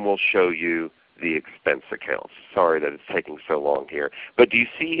 and then we'll show you the expense accounts. Sorry that it's taking so long here. But do you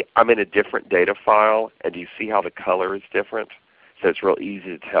see I'm in a different data file, and do you see how the color is different? So it's real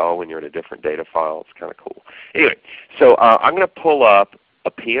easy to tell when you're in a different data file. It's kind of cool. Anyway, so I'm going to pull up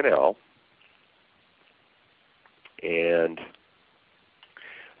a P&L. And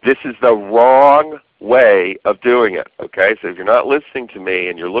this is the wrong way of doing it. Okay? So if you're not listening to me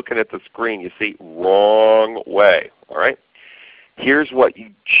and you're looking at the screen, you see wrong way. All right? Here's what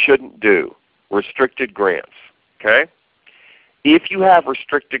you shouldn't do. Restricted grants. Okay? If you have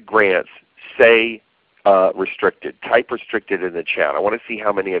restricted grants, say restricted. Type restricted in the chat. I want to see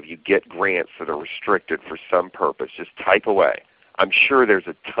how many of you get grants that are restricted for some purpose. Just type away. I'm sure there's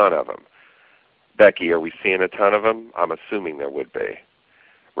a ton of them. Becky, are we seeing a ton of them? I'm assuming there would be.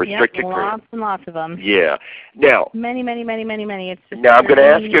 Restricted grants. Lots and lots of them. Yeah. Now, many. It's just now I'm going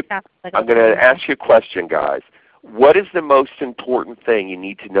to ask you a question, guys. What is the most important thing you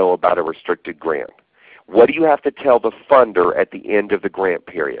need to know about a restricted grant? What do you have to tell the funder at the end of the grant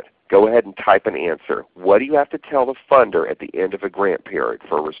period? Go ahead and type an answer. What do you have to tell the funder at the end of a grant period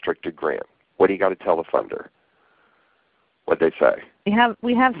for a restricted grant? What do you got to tell the funder? What they say?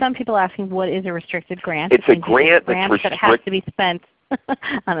 We have some people asking what is a restricted grant. It's a grant that's restricted. That has to be spent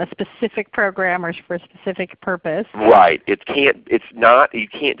on a specific program or for a specific purpose. Right. You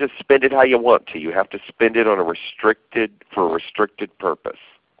can't just spend it how you want to. You have to spend it on for a restricted purpose.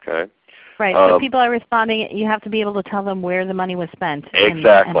 Okay? Right. So people are responding, you have to be able to tell them where the money was spent.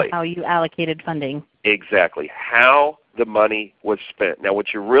 Exactly. And how you allocated funding. Exactly. How the money was spent. Now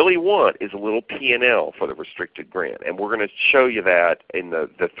what you really want is a little P&L for the restricted grant. And we're going to show you that in the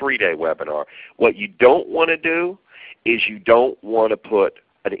 3-day webinar. What you don't want to do is you don't want to put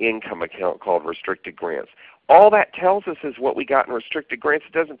an income account called restricted grants. All that tells us is what we got in restricted grants.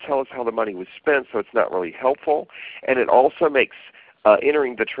 It doesn't tell us how the money was spent, so it's not really helpful. And it also makes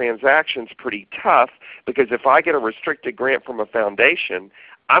entering the transactions pretty tough, because if I get a restricted grant from a foundation,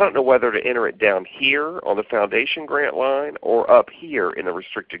 I don't know whether to enter it down here on the foundation grant line or up here in the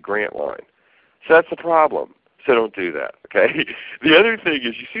restricted grant line. So that's the problem. So don't do that. Okay. The other thing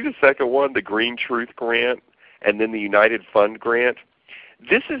is, you see the second one, the Green Truth Grant, and then the United Fund Grant.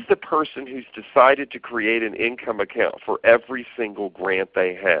 This is the person who's decided to create an income account for every single grant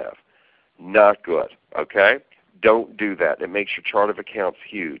they have. Not good. Okay. Don't do that. It makes your chart of accounts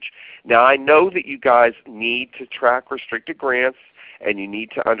huge. Now I know that you guys need to track restricted grants, and you need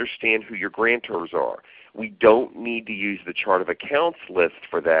to understand who your grantors are. We don't need to use the chart of accounts list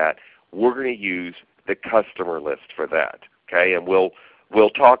for that. We're going to use the customer list for that. Okay? And we'll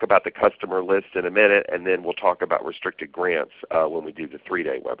talk about the customer list in a minute, and then we'll talk about restricted grants when we do the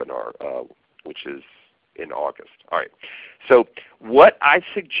 3-day webinar, which is in August. All right. So what I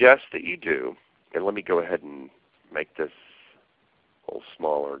suggest that you do, and let me go ahead and make this a little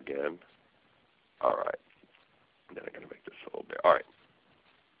smaller again. All right. And then I'm going to make this a little bit. All right.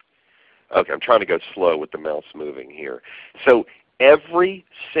 Okay, I'm trying to go slow with the mouse moving here. So every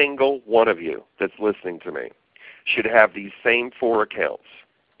single one of you that's listening to me should have these same 4 accounts: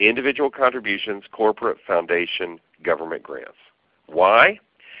 individual contributions, corporate, foundation, government grants. Why?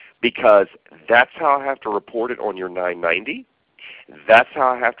 Because that's how I have to report it on your 990. That's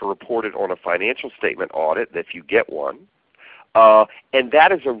how I have to report it on a financial statement audit if you get one. And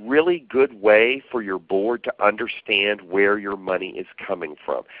that is a really good way for your board to understand where your money is coming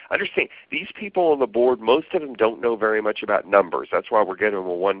from. Understand, these people on the board, most of them don't know very much about numbers. That's why we're getting them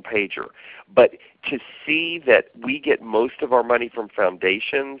a one-pager. But to see that we get most of our money from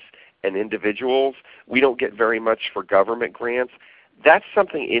foundations and individuals, we don't get very much for government grants, that's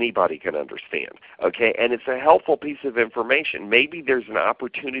something anybody can understand. Okay? And it's a helpful piece of information. Maybe there's an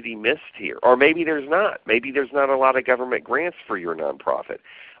opportunity missed here, or maybe there's not. Maybe there's not a lot of government grants for your nonprofit.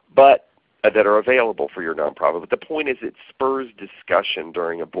 But that are available for your nonprofit. But the point is it spurs discussion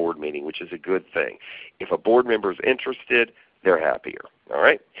during a board meeting, which is a good thing. If a board member is interested, they're happier. All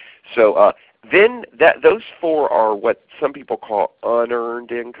right? So then those 4 are what some people call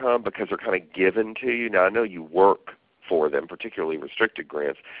unearned income because they're kind of given to you. Now I know you work for them, particularly restricted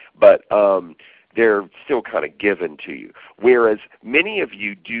grants, but they're still kind of given to you. Whereas many of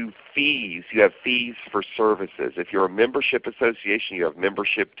you do fees. You have fees for services. If you're a membership association, you have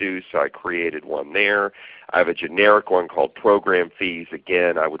membership dues, so I created one there. I have a generic one called program fees.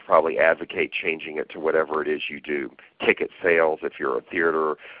 Again, I would probably advocate changing it to whatever it is you do. Ticket sales if you're a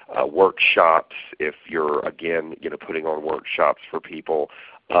theater, workshops if you're, again, putting on workshops for people,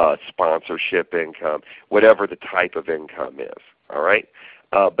 sponsorship income, whatever the type of income is. All right?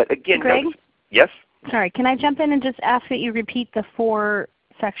 But again, Greg? Yes? Sorry, can I jump in and just ask that you repeat the 4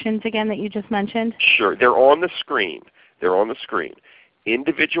 sections again that you just mentioned? Sure. They're on the screen. They're on the screen.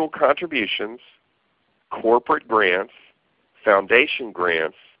 Individual contributions, corporate grants, foundation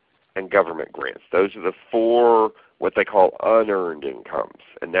grants, and government grants. Those are the 4 what they call unearned incomes.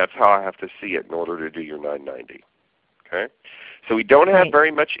 And that's how I have to see it in order to do your 990. Okay? So we don't have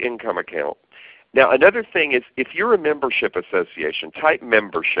very much income account. Now another thing is if you're a membership association, type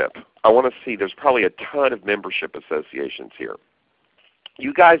membership. I want to see, there's probably a ton of membership associations here.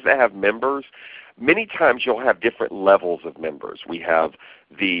 You guys that have members, many times you'll have different levels of members. We have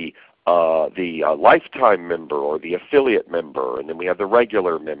the lifetime member or the affiliate member, and then we have the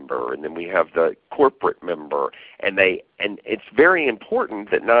regular member, and then we have the corporate member. And it's very important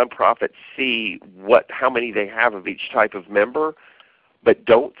that nonprofits see how many they have of each type of member. But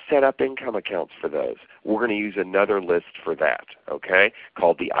don't set up income accounts for those. We're going to use another list for that, okay,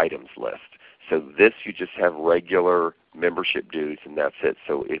 called the items list. So this you just have regular membership dues and that's it.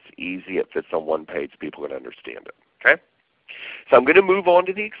 So it's easy. It fits on one page. People can understand it. Okay? So I'm going to move on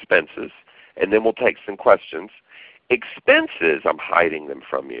to the expenses and then we'll take some questions. Expenses, I'm hiding them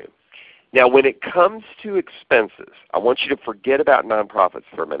from you. Now when it comes to expenses, I want you to forget about nonprofits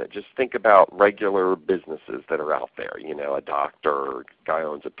for a minute. Just think about regular businesses that are out there, a doctor, a guy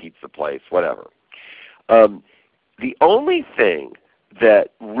owns a pizza place, whatever. The only thing that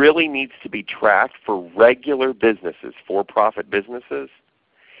really needs to be tracked for regular businesses, for-profit businesses,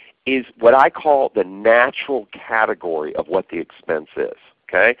 is what I call the natural category of what the expense is.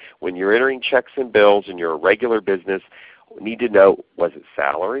 Okay? When you're entering checks and bills and you're a regular business, we need to know, was it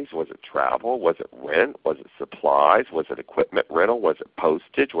salaries? Was it travel? Was it rent? Was it supplies? Was it equipment rental? Was it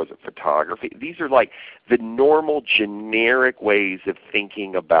postage? Was it photography? These are like the normal generic ways of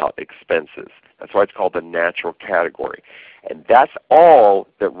thinking about expenses. That's why it's called the natural category. And that's all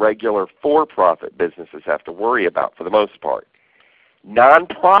that regular for-profit businesses have to worry about for the most part.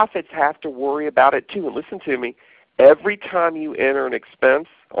 Nonprofits have to worry about it too. And listen to me, every time you enter an expense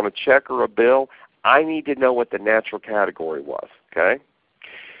on a check or a bill, I need to know what the natural category was, okay?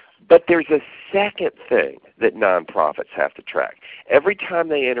 But there's a second thing that nonprofits have to track. Every time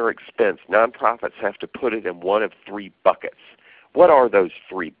they enter expense, nonprofits have to put it in one of 3 buckets. What are those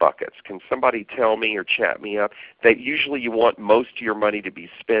 3 buckets? Can somebody tell me or chat me up? That usually you want most of your money to be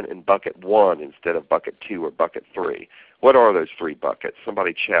spent in bucket 1 instead of bucket 2 or bucket 3. What are those 3 buckets?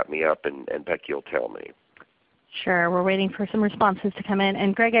 Somebody chat me up and Becky will tell me. Sure. We're waiting for some responses to come in.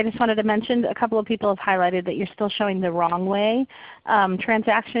 And Greg, I just wanted to mention a couple of people have highlighted that you're still showing the wrong way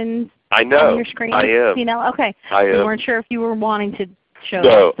transactions I know. on your screen. I am. Okay. I am. We weren't sure if you were wanting to show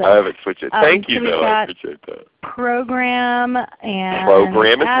No, that. I haven't switched it. Thank you, so though. I appreciate that. Program and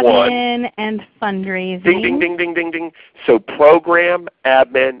Program is admin one. and fundraising. Ding, ding, ding, ding, ding, ding. So program,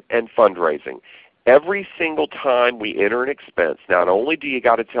 admin, and fundraising. Every single time we enter an expense, not only do you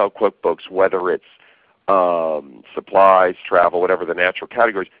got to tell QuickBooks whether it's supplies, travel, whatever the natural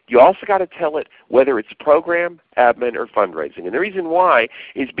categories, you also got to tell it whether it's program, admin, or fundraising. And the reason why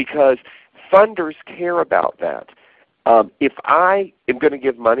is because funders care about that. If I am going to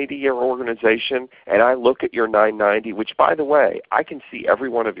give money to your organization and I look at your 990, which by the way, I can see every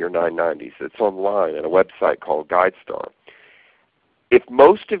one of your 990s. It's online at a website called GuideStar. If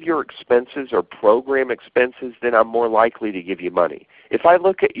most of your expenses are program expenses, then I'm more likely to give you money. If I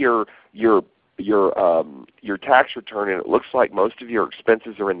look at your tax return and it looks like most of your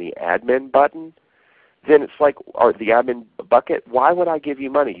expenses are in the admin button, then it's like, or the admin bucket, why would I give you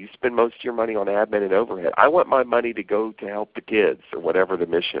money? You spend most of your money on admin and overhead. I want my money to go to help the kids or whatever the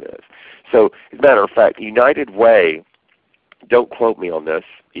mission is. So as a matter of fact, United Way, don't quote me on this,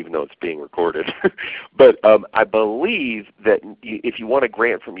 even though it's being recorded, but I believe that if you want a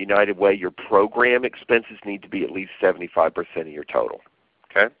grant from United Way, your program expenses need to be at least 75% of your total.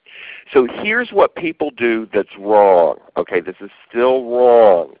 Okay? So here's what people do that's wrong. Okay, this is still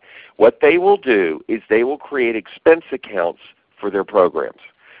wrong. What they will do is they will create expense accounts for their programs.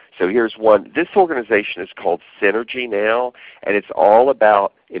 So here's one. This organization is called Synergy now, and it's all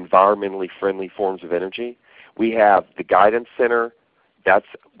about environmentally friendly forms of energy. We have the Guidance Center. That's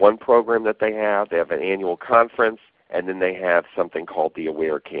one program that they have. They have an annual conference, and then they have something called the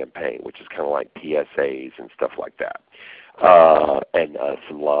Aware Campaign, which is kind of like PSAs and stuff like that. And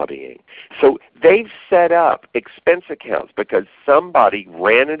some lobbying. So they've set up expense accounts because somebody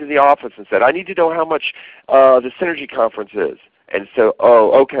ran into the office and said, I need to know how much the Synergy Conference is. And so,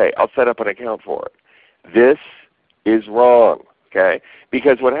 oh, okay, I'll set up an account for it. This is wrong, okay?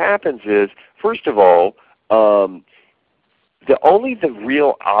 Because what happens is, first of all, only the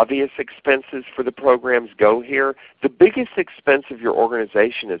real obvious expenses for the programs go here. The biggest expense of your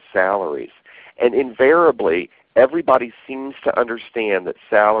organization is salaries. And invariably, everybody seems to understand that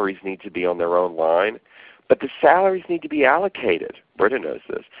salaries need to be on their own line, but the salaries need to be allocated, Britta knows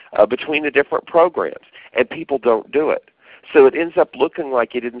this, between the different programs, and people don't do it. So it ends up looking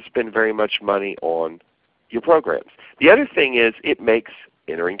like you didn't spend very much money on your programs. The other thing is it makes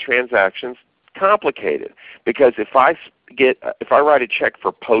entering transactions complicated, because if I write a check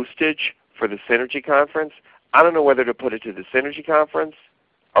for postage for the Synergy Conference, I don't know whether to put it to the Synergy Conference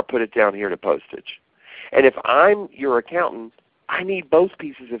or put it down here to postage. And if I'm your accountant, I need both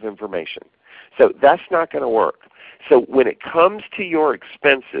pieces of information. So that's not going to work. So when it comes to your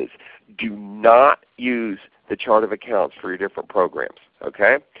expenses, do not use the chart of accounts for your different programs.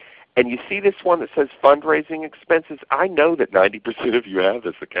 Okay? And you see this one that says fundraising expenses. I know that 90% of you have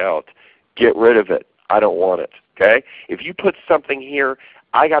this account. Get rid of it. I don't want it. Okay? If you put something here,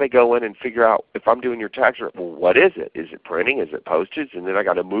 I got to go in and figure out, if I'm doing your tax return, well, what is it? Is it printing? Is it postage? And then I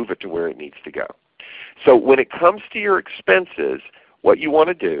got to move it to where it needs to go. So when it comes to your expenses, what you want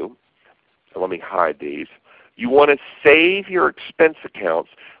to do, let me hide these, you want to save your expense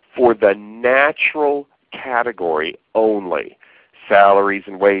accounts for the natural category only. Salaries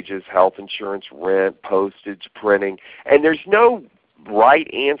and wages, health insurance, rent, postage, printing. And there's no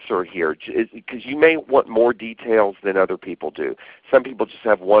right answer here, because you may want more details than other people do. Some people just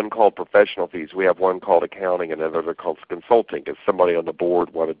have one called professional fees. We have one called accounting and another called consulting, because somebody on the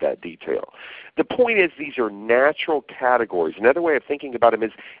board wanted that detail. The point is, these are natural categories. Another way of thinking about them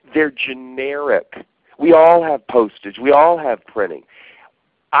is they're generic. We all have postage. We all have printing.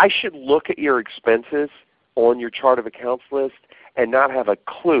 I should look at your expenses on your chart of accounts list and not have a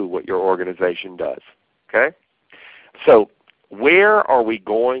clue what your organization does. Okay? So where are we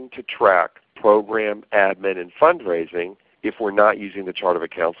going to track program, admin, and fundraising if we're not using the chart of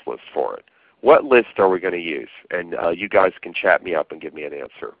accounts list for it? What list are we going to use? And you guys can chat me up and give me an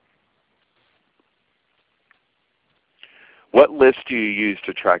answer. What list do you use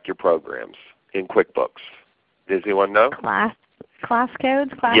to track your programs in QuickBooks? Does anyone know? Class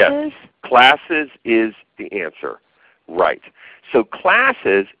codes, classes? Yes, classes is the answer. Right. So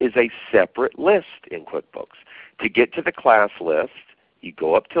classes is a separate list in QuickBooks. To get to the class list, you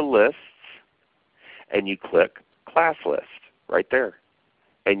go up to Lists, and you click Class List right there,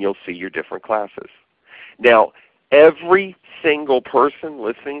 and you'll see your different classes. Now, every single person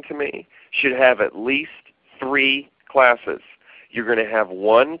listening to me should have at least 3 classes. You're going to have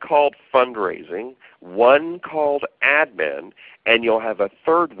one called Fundraising, one called Admin, and you'll have a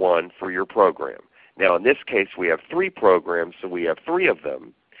third one for your program. Now in this case we have 3 programs, so we have 3 of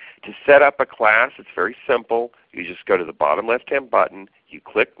them. To set up a class, it's very simple. You just go to the bottom left-hand button, you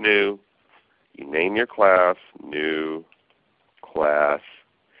click New, you name your class, New Class,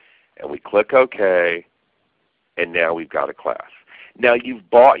 and we click OK, and now we've got a class. Now you've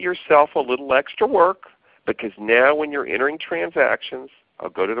bought yourself a little extra work, because now when you're entering transactions, I'll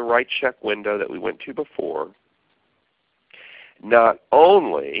go to the right check window that we went to before. Not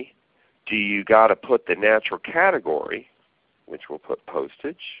only do you got to put the natural category, which we'll put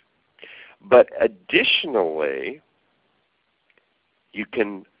postage, but additionally you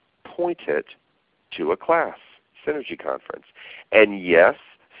can point it to a class, Synergy Conference. And yes,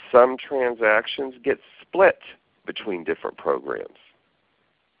 some transactions get split between different programs.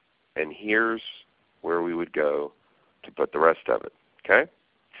 And here's where we would go to put the rest of it. Okay?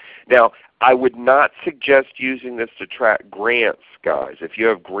 Now, I would not suggest using this to track grants, guys. If you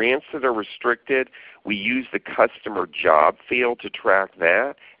have grants that are restricted, we use the customer job field to track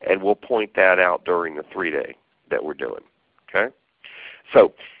that, and we'll point that out during the 3-day that we're doing. Okay?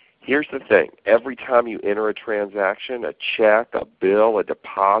 So here's the thing. Every time you enter a transaction, a check, a bill, a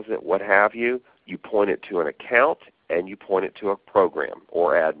deposit, what have you, you point it to an account and you point it to a program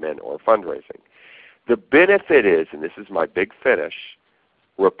or admin or fundraising. The benefit is, and this is my big finish,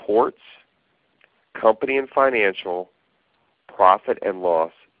 Reports, Company and Financial, Profit and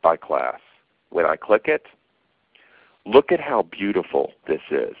Loss by Class. When I click it, look at how beautiful this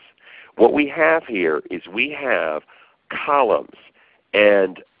is. What we have here is we have columns,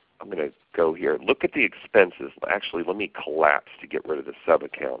 and I'm going to go here. Look at the expenses. Actually, let me collapse to get rid of the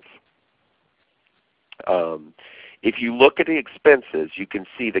sub-accounts. If you look at the expenses, you can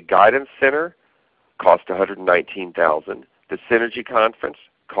see the Guidance Center cost $119,000. The Synergy Conference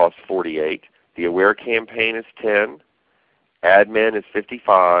cost $48,000. The Aware campaign is $10,000. Admin is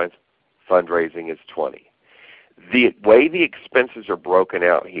 $55,000. Fundraising is $20,000. The way the expenses are broken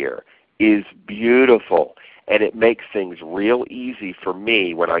out here is beautiful, and it makes things real easy for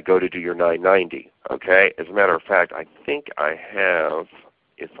me when I go to do your 990. Okay? As a matter of fact, I think I have,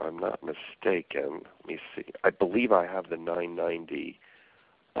 if I'm not mistaken, let me see. I believe I have the 990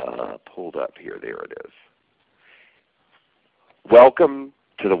 pulled up here. There it is. Welcome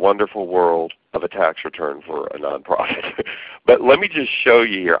to the wonderful world of a tax return for a nonprofit. But let me just show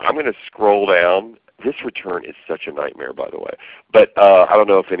you here. I'm going to scroll down. This return is such a nightmare, by the way. But I don't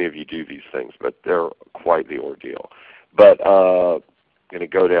know if any of you do these things, but they're quite the ordeal. But I'm going to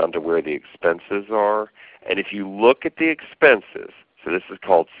go down to where the expenses are. And if you look at the expenses, so this is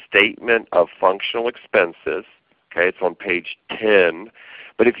called Statement of Functional Expenses. Okay, it's on page 10.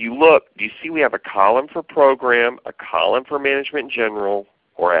 But if you look, do you see we have a column for program, a column for management in general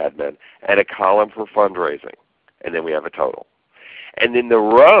or admin, and a column for fundraising. And then we have a total. And then the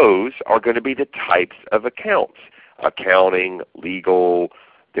rows are going to be the types of accounts. Accounting, legal,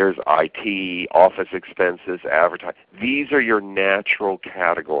 there's IT, office expenses, advertising. These are your natural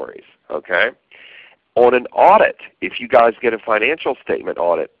categories. Okay? On an audit, if you guys get a financial statement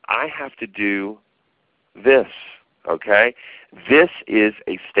audit, I have to do this. Okay? This is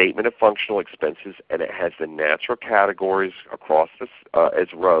a statement of functional expenses, and it has the natural categories across this, as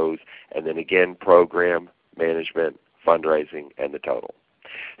rows, and then again program, management, fundraising, and the total.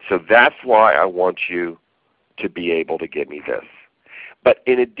 So that's why I want you to be able to give me this. But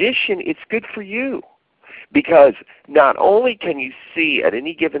in addition, it's good for you, because not only can you see at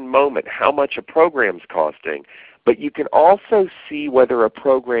any given moment how much a program is costing, but you can also see whether a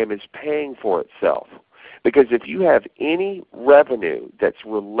program is paying for itself. Because if you have any revenue that's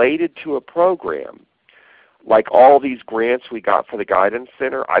related to a program, like all these grants we got for the Guidance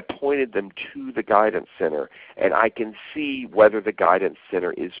Center, I pointed them to the Guidance Center, and I can see whether the Guidance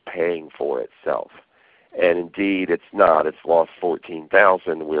Center is paying for itself. And indeed it's not. It's lost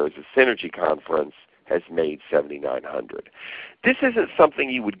 $14,000, whereas the Synergy Conference has made $7,900. This isn't something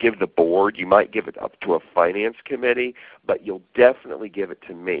you would give the board. You might give it up to a finance committee, but you'll definitely give it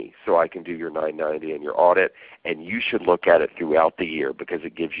to me so I can do your 990 and your audit, and you should look at it throughout the year because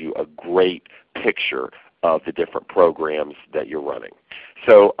it gives you a great picture of the different programs that you're running.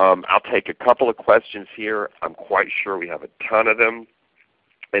 So I'll take a couple of questions here. I'm quite sure we have a ton of them,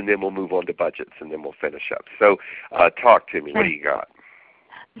 and then we'll move on to budgets, and then we'll finish up. So talk to me. What do you got?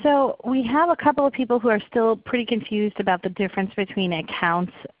 So we have a couple of people who are still pretty confused about the difference between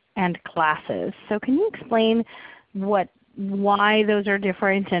accounts and classes. So can you explain why those are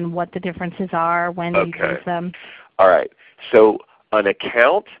different and what the differences are when you use them? All right. So an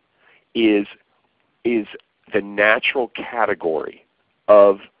account is the natural category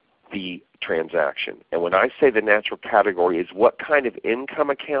of the transaction. And when I say the natural category is what kind of income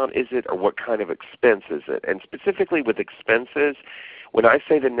account is it or what kind of expense is it? And specifically with expenses, when I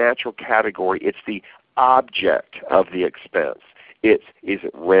say the natural category, it's the object of the expense. Is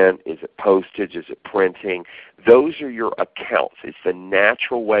it rent? Is it postage? Is it printing? Those are your accounts. It's the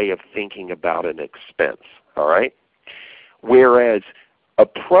natural way of thinking about an expense. All right? Whereas a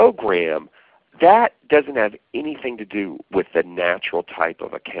program, that doesn't have anything to do with the natural type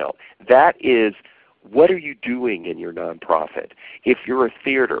of account. That is, what are you doing in your nonprofit? If you're a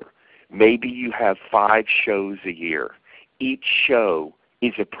theater, maybe you have 5 shows a year. Each show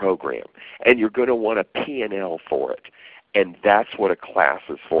is a program, and you're going to want a P&L for it. And that's what a class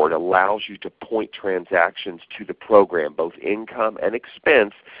is for. It allows you to point transactions to the program, both income and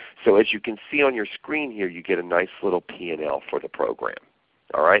expense. So as you can see on your screen here, you get a nice little P&L for the program.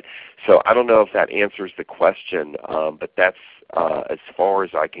 All right? So I don't know if that answers the question, but that's as far as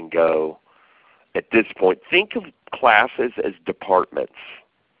I can go at this point. Think of classes as departments.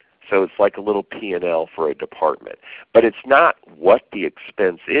 So it's like a little P&L for a department. But it's not what the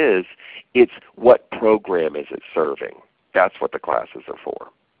expense is, it's what program is it serving. That's what the classes are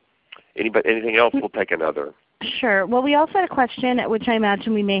for. Anything else? We'll take another. Sure. Well, we also had a question, which I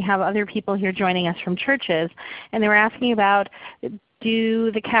imagine we may have other people here joining us from churches, and they were asking about,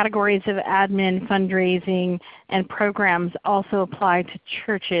 do the categories of admin, fundraising, and programs also apply to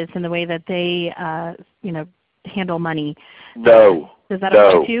churches in the way that they handle money? No. Does that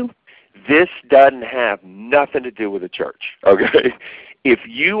apply to you? This doesn't have nothing to do with a church. Okay? If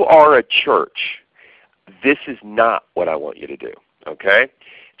you are a church, this is not what I want you to do. Okay?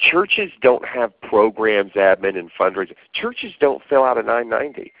 Churches don't have programs, admin, and fundraising. Churches don't fill out a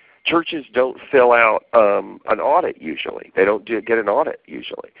 990. Churches don't fill out an audit usually. They don't get an audit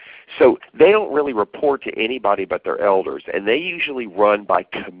usually. So they don't really report to anybody but their elders, and they usually run by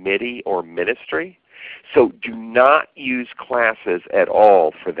committee or ministry. So do not use classes at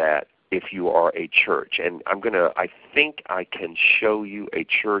all for that if you are a church. And I think I can show you a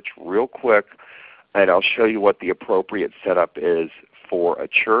church real quick, and I'll show you what the appropriate setup is for a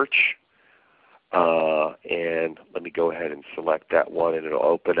church. And let me go ahead and select that one, and it'll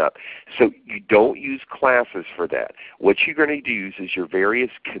open up. So you don't use classes for that. What you're going to use is your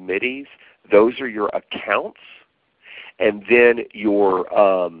various committees. Those are your accounts. And then your,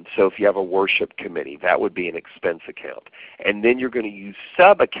 so if you have a worship committee, that would be an expense account. And then you're going to use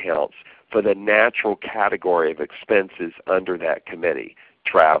sub-accounts for the natural category of expenses under that committee.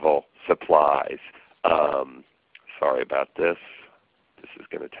 Travel, supplies. Sorry about this. This is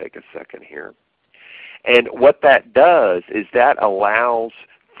going to take a second here. And what that does is that allows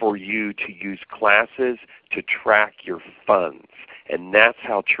for you to use classes to track your funds. And that's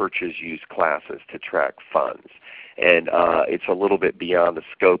how churches use classes, to track funds. And it's a little bit beyond the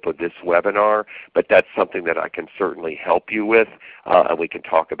scope of this webinar, but that's something that I can certainly help you with, and we can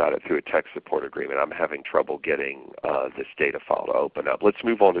talk about it through a tech support agreement. I'm having trouble getting this data file to open up. Let's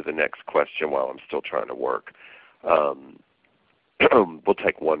move on to the next question while I'm still trying to work. We'll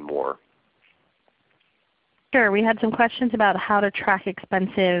take one more. Sure. We had some questions about how to track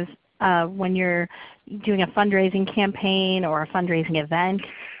expenses when you're doing a fundraising campaign or a fundraising event.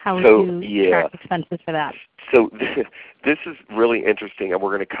 How would you track expenses for that? So this is really interesting, and we're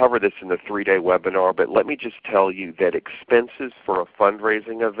going to cover this in the 3-day webinar, but let me just tell you that expenses for a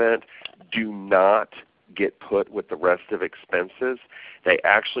fundraising event do not get put with the rest of expenses. They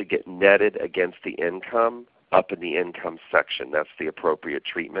actually get netted against the income up in the income section. That's the appropriate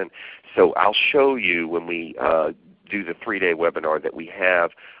treatment. So I'll show you when we do the 3-day webinar that we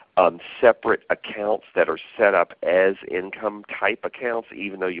have separate accounts that are set up as income type accounts,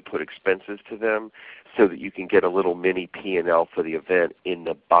 even though you put expenses to them, so that you can get a little mini P&L for the event in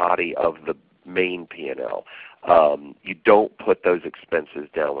the body of the main P&L. You don't put those expenses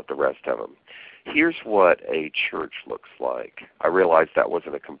down with the rest of them. Here's what a church looks like. I realize that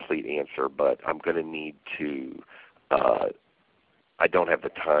wasn't a complete answer, but I'm going to need to, I don't have the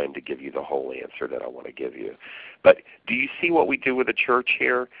time to give you the whole answer that I want to give you. But do you see what we do with a church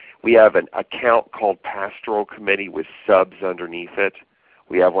here? We have an account called Pastoral Committee with subs underneath it.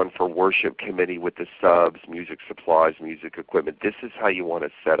 We have one for Worship Committee with the subs, music supplies, music equipment. This is how you want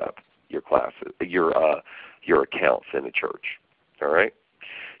to set up your classes, your accounts in a church. All right?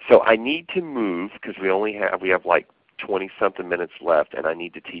 So I need to move because we have like 20-something minutes left, and I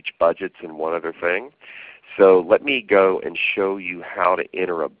need to teach budgets and one other thing. So let me go and show you how to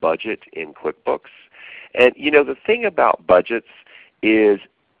enter a budget in QuickBooks. And the thing about budgets is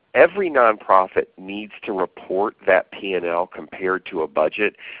every nonprofit needs to report that P&L compared to a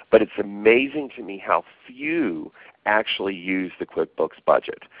budget, but it's amazing to me how few actually use the QuickBooks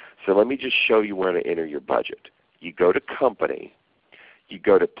budget. So let me just show you where to enter your budget. You go to Company, you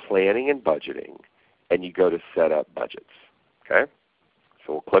go to Planning and Budgeting, and you go to Set Up Budgets. Okay?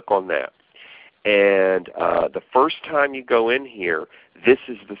 So we'll click on that. And the first time you go in here, this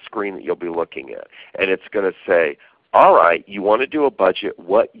is the screen that you'll be looking at. And it's going to say, all right, you want to do a budget.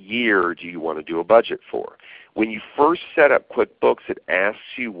 What year do you want to do a budget for? When you first set up QuickBooks, it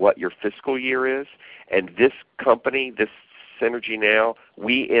asks you what your fiscal year is. And this company, this Synergy Now,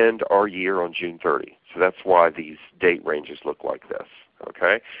 we end our year on June 30. So that's why these date ranges look like this.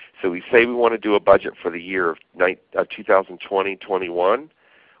 Okay? So we say we want to do a budget for the year of 2020-21.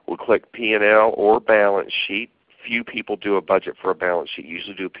 We'll click P&L or balance sheet. Few people do a budget for a balance sheet.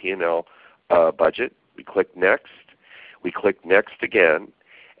 Usually do a P&L budget. We click Next. We click Next again.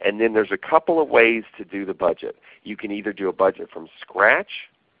 And then there's a couple of ways to do the budget. You can either do a budget from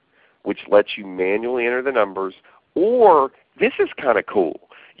scratch, which lets you manually enter the numbers, or this is kind of cool.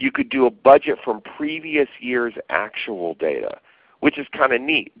 You could do a budget from previous year's actual data, which is kind of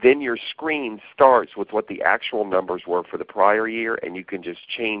neat. Then your screen starts with what the actual numbers were for the prior year, and you can just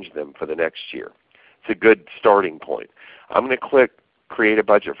change them for the next year. It's a good starting point. I'm going to click Create a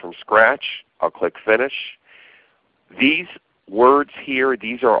Budget from Scratch. I'll click Finish. These words here,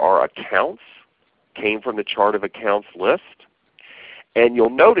 these are our accounts, came from the Chart of Accounts list. And you'll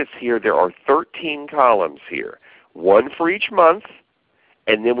notice here there are 13 columns here, one for each month,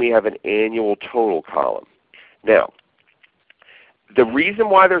 and then we have an annual total column. Now, the reason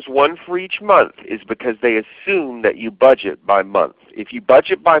why there's one for each month is because they assume that you budget by month. If you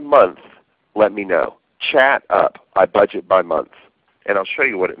budget by month, let me know. Chat up, I budget by month. And I'll show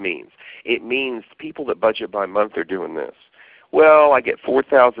you what it means. It means people that budget by month are doing this. Well, I get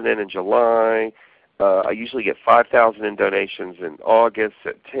 $4,000 in July. I usually get $5,000 in donations in August.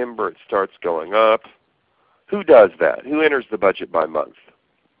 September it starts going up. Who does that? Who enters the budget by month?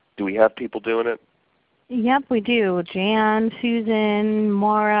 Do we have people doing it? Yep, we do. Jan, Susan,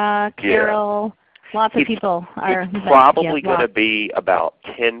 Maura, Carol, lots of people are. It's probably going to be about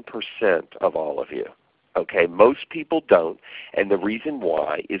 10% of all of you. Okay, most people don't, and the reason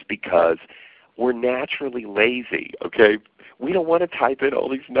why is because we're naturally lazy. Okay, we don't want to type in all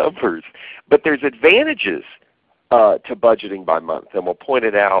these numbers, but there's advantages to budgeting by month, and we'll point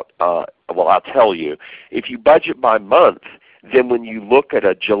it out. Well, I'll tell you, if you budget by month, then when you look at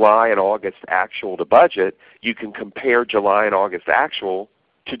a July and August actual to budget, you can compare July and August actual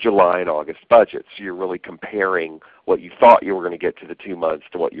to July and August budget. So you're really comparing what you thought you were going to get to the 2 months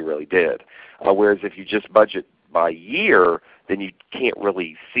to what you really did. Whereas if you just budget by year, then you can't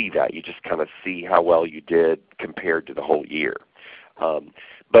really see that. You just kind of see how well you did compared to the whole year.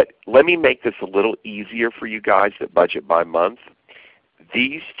 But let me make this a little easier for you guys that budget by month.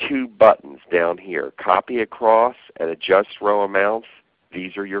 These two buttons down here, copy across and adjust row amounts,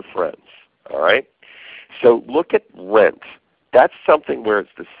 these are your friends. All right? So look at rent. That's something where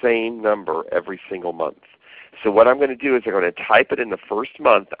it's the same number every single month. So what I'm going to do is I'm going to type it in the first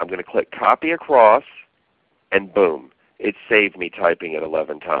month. I'm going to click copy across, and boom, it saved me typing it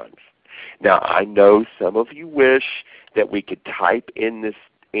 11 times. Now I know some of you wish that we could type in this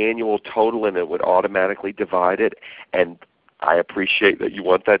annual total and it would automatically divide it, and I appreciate that you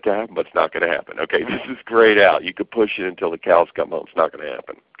want that to happen, but it's not going to happen. Okay, this is grayed out. You could push it until the cows come home. It's not going to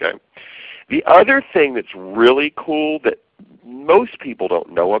happen. Okay. The other thing that's really cool that most people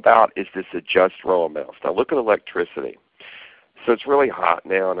don't know about is this adjust row amounts. Now look at electricity. So it's really hot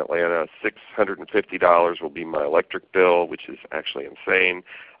now in Atlanta. $650 will be my electric bill, which is actually insane.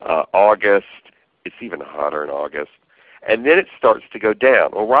 August, it's even hotter in August. And then it starts to go down.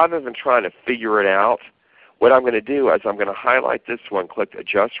 Well, rather than trying to figure it out, what I'm going to do is I'm going to highlight this one, click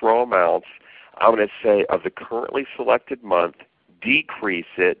Adjust Row Amounts. I'm going to say of the currently selected month, decrease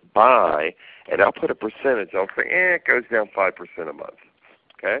it by, and I'll put a percentage. I'll say, it goes down 5% a month.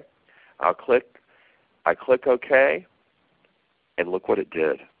 Okay? I click OK, and look what it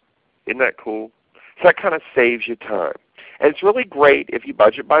did. Isn't that cool? So that kind of saves you time. And it's really great if you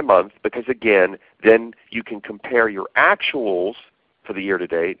budget by month because, again, then you can compare your actuals for the year to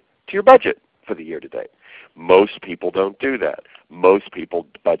date to your budget for the year to date. Most people don't do that. Most people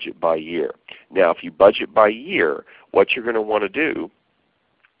budget by year. Now if you budget by year, what you're going to want to do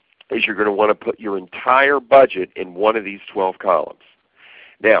is you're going to want to put your entire budget in one of these 12 columns.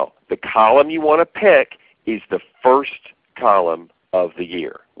 Now the column you want to pick is the first column of the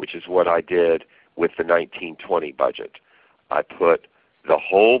year, which is what I did with the 1920 budget. I put the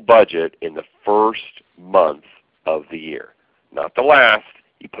whole budget in the first month of the year, not the last.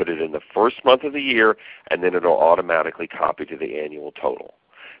 You put it in the first month of the year, and then it will automatically copy to the annual total.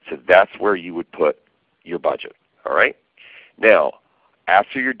 So that's where you would put your budget. All right? Now,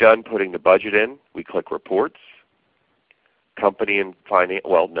 after you're done putting the budget in, we click Reports, Company and Finance.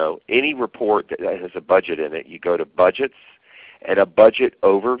 Well, no, any report that has a budget in it, you go to Budgets and a Budget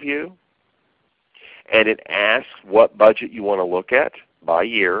Overview, and it asks what budget you want to look at by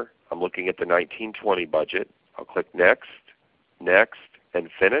year. I'm looking at the 1920 budget. I'll click Next, Next, and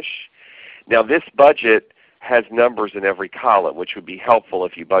Finish. Now this budget has numbers in every column, which would be helpful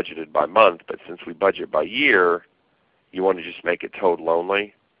if you budgeted by month, but since we budget by year, you want to just make it total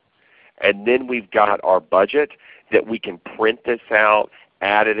only. And then we've got our budget that we can print this out,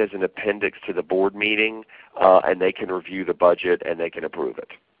 add it as an appendix to the board meeting, and they can review the budget and they can approve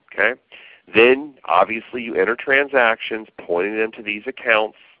it. Okay? Then obviously you enter transactions, pointing them to these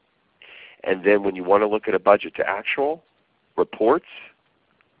accounts, and then when you want to look at a budget to actual, reports,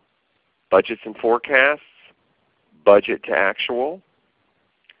 budgets and forecasts, budget to actual.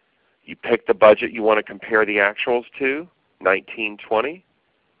 You pick the budget you want to compare the actuals to, 1920.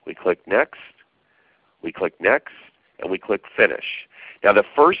 We click Next, we click Next, and we click Finish. Now the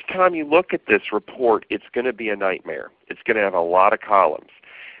first time you look at this report, it's going to be a nightmare. It's going to have a lot of columns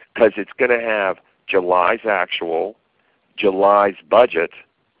because it's going to have July's actual, July's budget,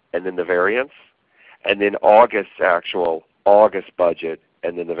 and then the variance, and then August's actual, August budget,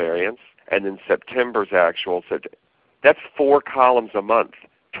 and then the variance, and then September's actual. That's 4 columns a month.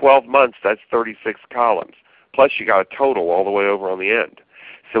 12 months, that's 36 columns. Plus you got a total all the way over on the end.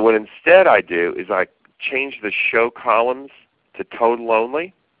 So what instead I do is I change the show columns to total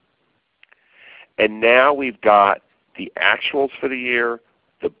only. And now we've got the actuals for the year,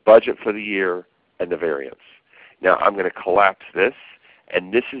 the budget for the year, and the variance. Now I'm going to collapse this,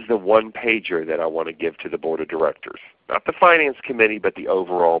 and this is the one-pager that I want to give to the Board of Directors. Not the Finance Committee, but the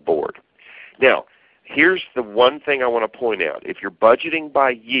overall board. Now, here's the one thing I want to point out. If you're budgeting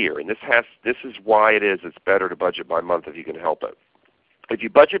by year, and this is why it's better to budget by month if you can help it. If you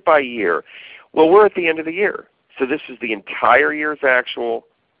budget by year, well, we're at the end of the year. So this is the entire year's actual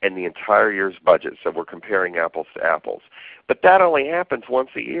and the entire year's budget. So we're comparing apples to apples. But that only happens once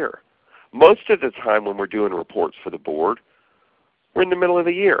a year. Most of the time when we're doing reports for the board, we're in the middle of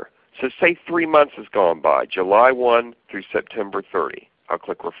the year. So say 3 months has gone by, July 1 through September 30. I'll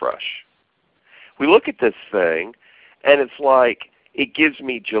click refresh. We look at this thing, and it's like it gives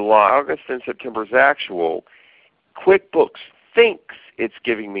me July, August, and September's actual. QuickBooks thinks it's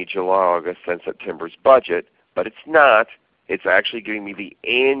giving me July, August, and September's budget, but it's not. It's actually giving me the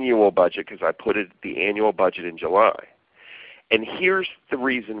annual budget because I put the annual budget in July. And here's the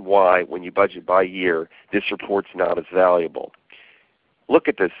reason why when you budget by year, this report's not as valuable. Look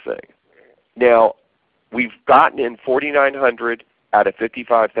at this thing. Now, we've gotten in 4,900 out of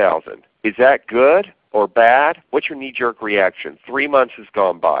 55,000. Is that good or bad? What's your knee-jerk reaction? 3 months has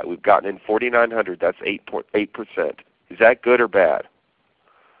gone by. We've gotten in 4,900. That's 8.8%. Is that good or bad?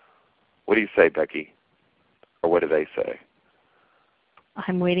 What do you say, Becky? Or what do they say?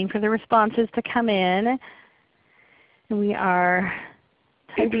 I'm waiting for the responses to come in. And we are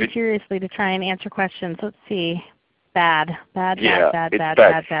typing furiously to try and answer questions. Let's see. Bad. Bad.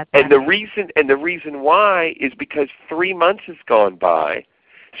 And the reason why is because 3 months has gone by.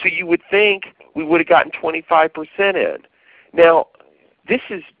 So you would think we would have gotten 25% in. Now, this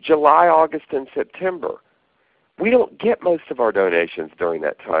is July, August, and September. We don't get most of our donations during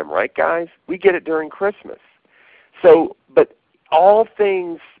that time, right guys? We get it during Christmas. So, but all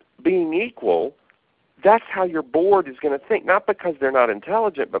things being equal, that's how your board is going to think. Not because they're not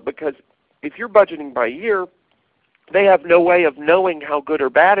intelligent, but because if you're budgeting by year, they have no way of knowing how good or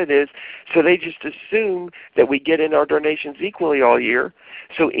bad it is, so they just assume that we get in our donations equally all year.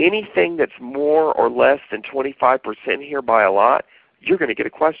 So anything that's more or less than 25% here by a lot, you're going to get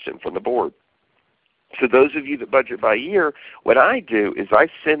a question from the board. So those of you that budget by year, what I do is I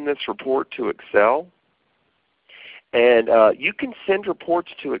send this report to Excel. And you can send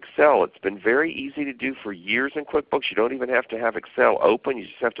reports to Excel. It's been very easy to do for years in QuickBooks. You don't even have to have Excel open. You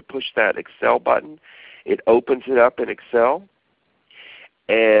just have to push that Excel button. It opens it up in Excel.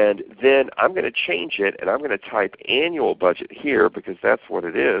 And then I'm going to change it, and I'm going to type annual budget here because that's what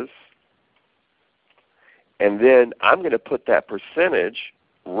it is. And then I'm going to put that percentage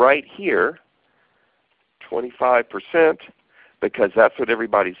right here, 25%, because that's what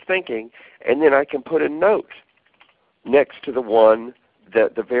everybody's thinking. And then I can put a note next to the one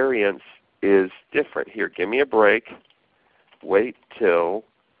that the variance is different. Here, give me a break. Wait till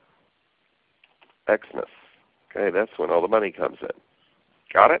Xmas. Okay, that's when all the money comes in.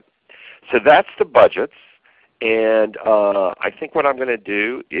 Got it? So that's the budgets. And I think what I'm going to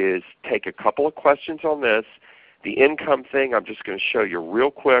do is take a couple of questions on this. The income thing I'm just going to show you real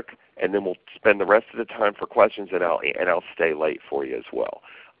quick, and then we'll spend the rest of the time for questions, and I'll stay late for you as well.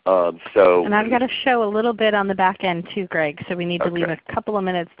 And I've got to show a little bit on the back end too, Greg, so we need to leave a couple of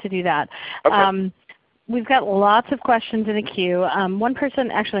minutes to do that. Okay. We've got lots of questions in the queue. One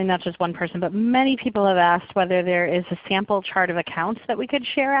person, actually not just one person, but many people have asked whether there is a sample chart of accounts that we could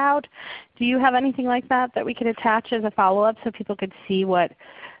share out. Do you have anything like that that we could attach as a follow-up so people could see what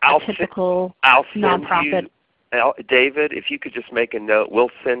a typical nonprofit? David, if you could just make a note,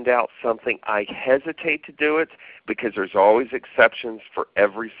 we'll send out something. I hesitate to do it because there's always exceptions for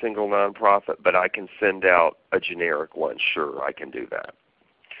every single nonprofit, but I can send out a generic one. Sure, I can do that.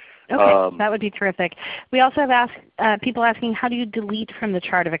 Okay, that would be terrific. We also have people asking, how do you delete from the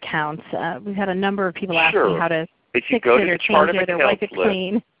chart of accounts? We've had a number of people asking how to fix it or change it or wipe it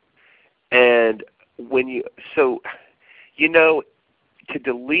clean. And when to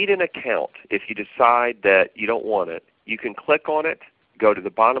delete an account, if you decide that you don't want it, you can click on it, go to the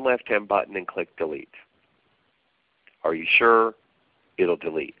bottom left-hand button, and click Delete. Are you sure? It'll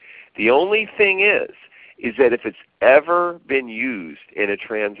delete. The only thing is that if it's ever been used in a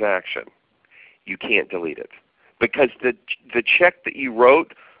transaction, you can't delete it. Because the check that you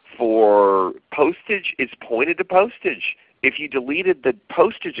wrote for postage is pointed to postage. If you deleted the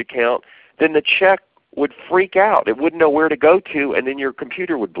postage account, then the check would freak out. It wouldn't know where to go to, and then your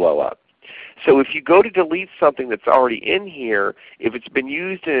computer would blow up. So if you go to delete something that's already in here, if it's been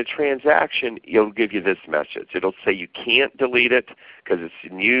used in a transaction, it'll give you this message. It'll say you can't delete it because it's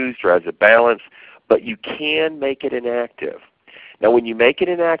been used or has a balance, but you can make it inactive. Now when you make it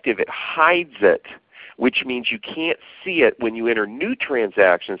inactive, it hides it, which means you can't see it when you enter new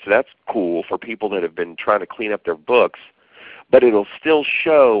transactions. So that's cool for people that have been trying to clean up their books, but it'll still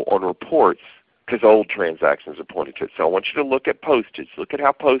show on reports because old transactions are pointed to it. So I want you to look at postage. Look at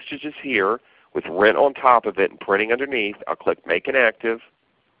how postage is here with rent on top of it and printing underneath. I'll click Make Inactive.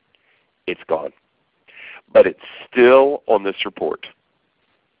 It's gone. But it's still on this report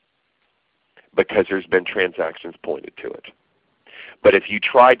because there's been transactions pointed to it. But if you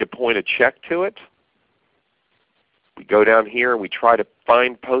tried to point a check to it, we go down here and we try to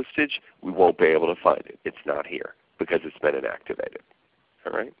find postage, we won't be able to find it. It's not here because it's been inactivated.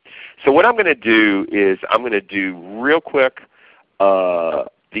 All right. So what I'm going to do is I'm going to do real quick the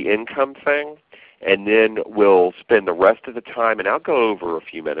income thing, and then we'll spend the rest of the time, and I'll go over a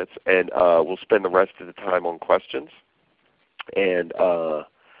few minutes, and we'll spend the rest of the time on questions. And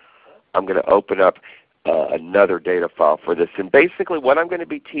I'm going to open up another data file for this. And basically what I'm going to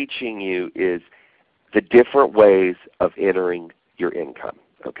be teaching you is the different ways of entering your income.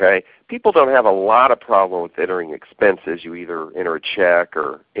 Okay? People don't have a lot of problem with entering expenses. You either enter a check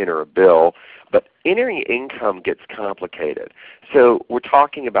or enter a bill. But entering income gets complicated. So we're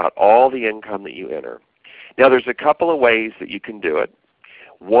talking about all the income that you enter. Now there's a couple of ways that you can do it.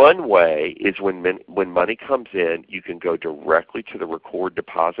 One way is when money comes in, you can go directly to the record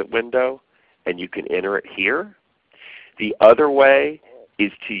deposit window and you can enter it here. The other way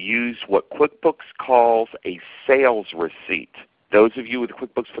is to use what QuickBooks calls a sales receipt. Those of you with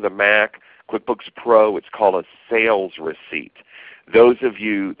QuickBooks for the Mac, QuickBooks Pro, it's called a sales receipt. Those of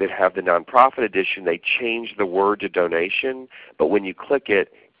you that have the nonprofit edition, they change the word to donation, but when you click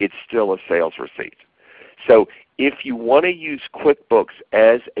it, it's still a sales receipt. So if you want to use QuickBooks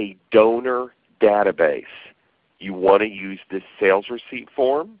as a donor database, you want to use this sales receipt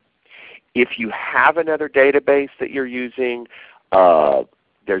form. If you have another database that you're using,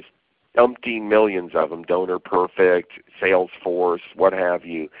 there's umpteen millions of them, Donor Perfect, Salesforce, what have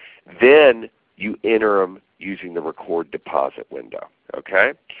you. Then you enter them using the record deposit window.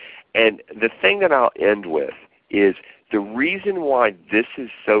 Okay? And the thing that I'll end with is the reason why this is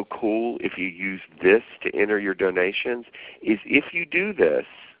so cool if you use this to enter your donations is if you do this,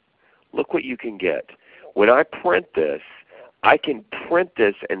 look what you can get. When I print this, I can print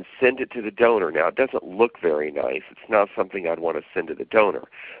this and send it to the donor. Now it doesn't look very nice. It's not something I'd want to send to the donor.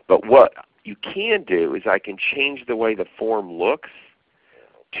 But what you can do is I can change the way the form looks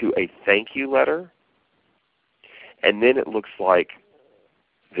to a thank you letter, and then it looks like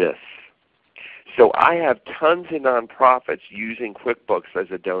this. So I have tons of nonprofits using QuickBooks as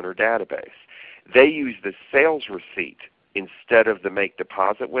a donor database. They use the sales receipt instead of the make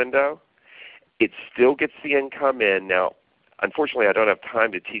deposit window. It still gets the income in. Now, unfortunately, I don't have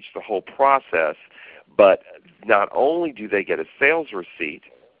time to teach the whole process, but not only do they get a sales receipt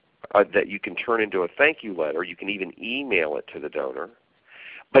that you can turn into a thank you letter, you can even email it to the donor,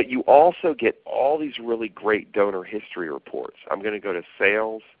 but you also get all these really great donor history reports. I'm going to go to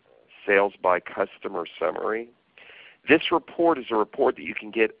Sales, Sales by Customer Summary. This report is a report that you can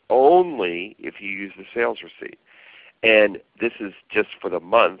get only if you use the sales receipt. And this is just for the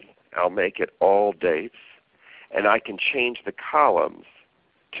month. I'll make it all dates. And I can change the columns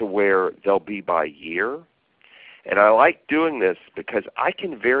to where they'll be by year. And I like doing this because I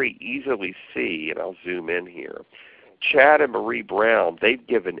can very easily see, and I'll zoom in here, Chad and Marie Brown, they've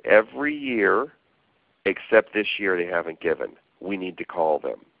given every year except this year they haven't given. We need to call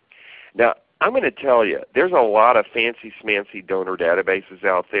them. Now I'm going to tell you, there's a lot of fancy smancy donor databases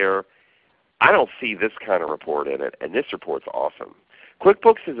out there. I don't see this kind of report in it, and this report's awesome.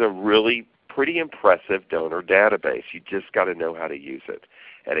 QuickBooks is a really pretty impressive donor database. You just got to know how to use it.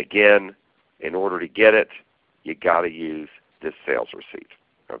 And again, in order to get it, you got to use this sales receipt.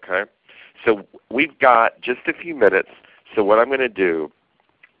 Okay? So we've got just a few minutes. So what I'm going to do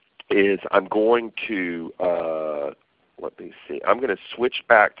is I'm going to let me see. I'm going to switch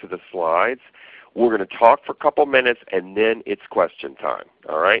back to the slides. We're going to talk for a couple minutes, and then it's question time.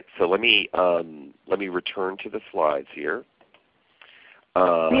 All right? So let me return to the slides here.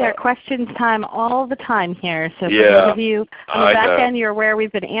 We are questions time all the time here. So for those of you on the back end, you're aware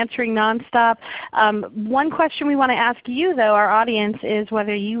we've been answering nonstop. One question we want to ask you, though, our audience, is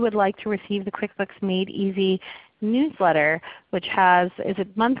whether you would like to receive the QuickBooks Made Easy newsletter, which has, is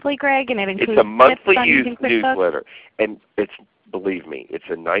it monthly, Greg? And it includes it's a monthly tips on using QuickBooks? newsletter, and it's, believe me, it's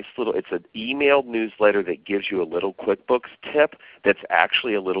a nice little, it's an emailed newsletter that gives you a little QuickBooks tip that's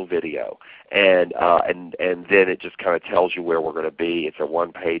actually a little video. And then it just kind of tells you where we're going to be. It's a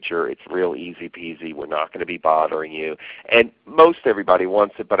one-pager. It's real easy peasy. We're not going to be bothering you. And most everybody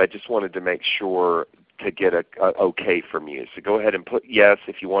wants it, but I just wanted to make sure to get a okay from you. So go ahead and put yes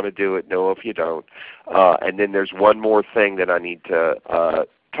if you want to do it, no if you don't. And then there's one more thing that I need to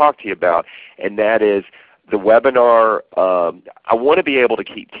talk to you about, and that is the webinar. I want to be able to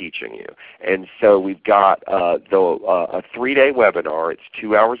keep teaching you, and so we've got a 3-day webinar. It's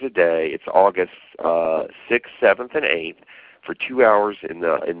 2 hours a day. It's August 6th, 7th, and 8th for 2 hours in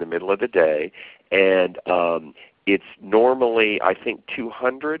the middle of the day, and it's normally I think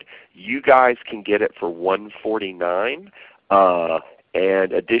 $200. You guys can get it for $149,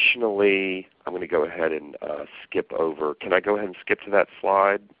 and additionally, I'm going to go ahead and skip over. Can I go ahead and skip to that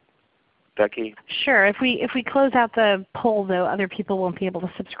slide, Becky? Sure. If we close out the poll, though, other people won't be able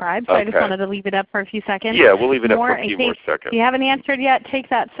to subscribe. So I just wanted to leave it up for a few seconds. Yeah, we'll leave it up for a few more seconds. If you haven't answered yet, take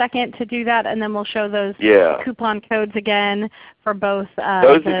that second to do that, and then we'll show those coupon codes again for both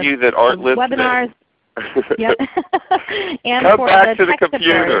those of you that aren't listening. Webinars. Yep. And come for back the to the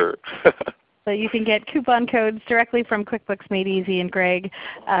computer. So you can get coupon codes directly from QuickBooks Made Easy and Gregg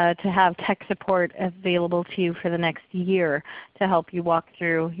to have tech support available to you for the next year to help you walk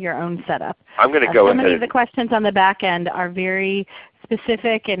through your own setup. I'm going to go ahead. So many of the questions on the back end are very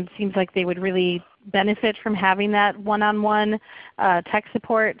specific, and it seems like they would really benefit from having that one-on-one tech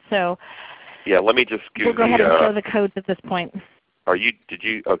support. So yeah, let me just we'll go ahead and show the codes at this point.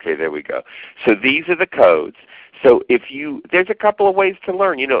 Okay, there we go. So these are the codes. So there's a couple of ways to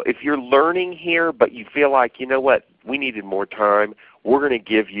learn. If you're learning here but you feel like, you know what, we needed more time, we're going to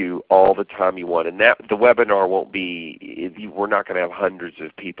give you all the time you want. And the webinar won't be, we're not going to have hundreds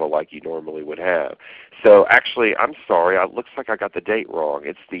of people like you normally would have. So actually, I'm sorry, it looks like I got the date wrong.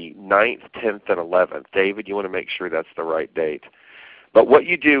 It's the 9th, 10th, and 11th. David, you want to make sure that's the right date. But what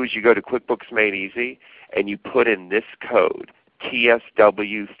you do is you go to QuickBooks Made Easy and you put in this code,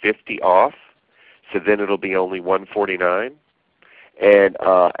 TSW50 off, so then it'll be only $149,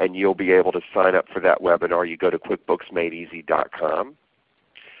 and you'll be able to sign up for that webinar. You go to QuickBooksMadeEasy.com,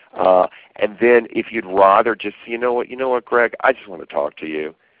 and then if you'd rather just, you know what, Greg, I just want to talk to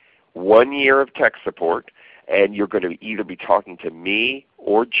you. 1 year of tech support, and you're going to either be talking to me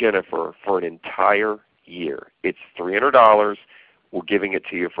or Jennifer for an entire year. It's $300. We're giving it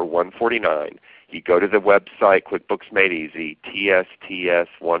to you for $149. You go to the website, QuickBooks Made Easy,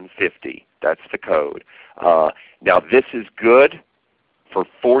 TSTS150. That's the code. Now this is good for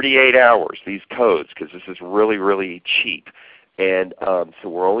 48 hours, these codes, because this is really, really cheap. And so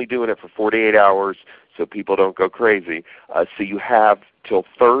we're only doing it for 48 hours so people don't go crazy. So you have till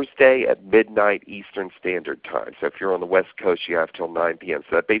Thursday at midnight Eastern Standard Time. So if you're on the West Coast, you have till 9 p.m.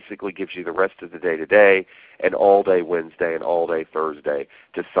 So that basically gives you the rest of the day today and all day Wednesday and all day Thursday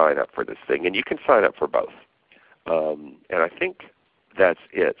to sign up for this thing. And you can sign up for both. And I think that's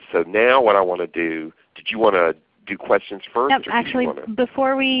it. So now what I want to do, did you want to do questions first? Yep, actually,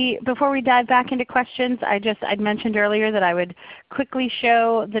 before we dive back into questions, I'd mentioned earlier that I would quickly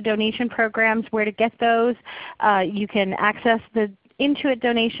show the donation programs, where to get those. You can access the Intuit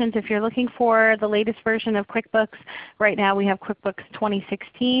donations if you're looking for the latest version of QuickBooks. Right now we have QuickBooks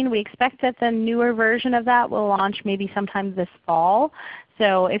 2016. We expect that the newer version of that will launch maybe sometime this fall.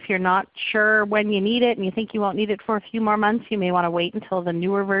 So if you're not sure when you need it and you think you won't need it for a few more months, you may want to wait until the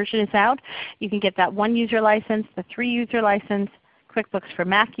newer version is out. You can get that 1-user license, the 3-user license, QuickBooks for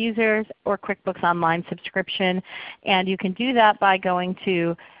Mac users, or QuickBooks Online subscription. And you can do that by going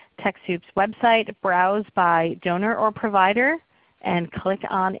to TechSoup's website, browse by donor or provider, and click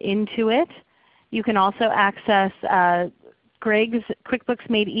on Intuit. You can also access Gregg's QuickBooks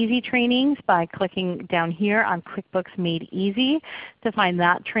Made Easy trainings by clicking down here on QuickBooks Made Easy to find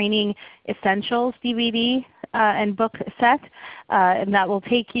that training essentials DVD and book set. And that will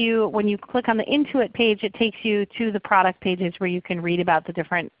take you, when you click on the Intuit page, it takes you to the product pages where you can read about the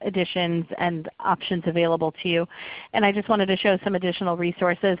different editions and options available to you. And I just wanted to show some additional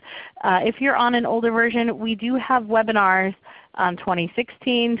resources. If you're on an older version, we do have webinars on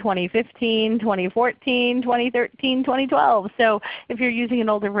 2016, 2015, 2014, 2013, 2012. So if you're using an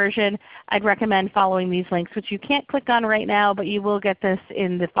older version, I'd recommend following these links, which you can't click on right now, but you will get this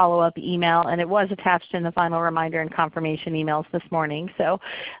in the follow-up email, and it was attached in the final reminder and confirmation emails this morning. So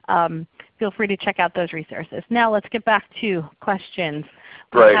feel free to check out those resources. Now let's get back to questions.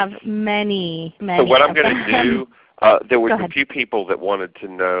 Great. We have many. So what I'm going to do, There was Go a ahead. few people that wanted to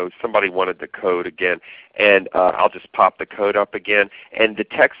know, somebody wanted the code again, and I'll just pop the code up again. And the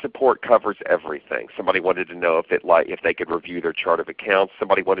tech support covers everything. Somebody wanted to know if they could review their chart of accounts.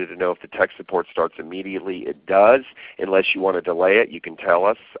 Somebody wanted to know if the tech support starts immediately. It does, unless you want to delay it. You can tell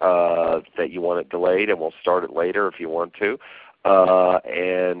us that you want it delayed, and we'll start it later if you want to.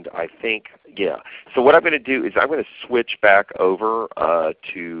 And I think, yeah. So what I'm going to do is I'm going to switch back over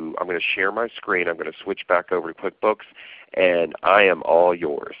I'm going to share my screen. I'm going to switch back over to QuickBooks, and I am all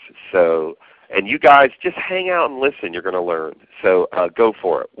yours. So, and you guys just hang out and listen. You're going to learn. So go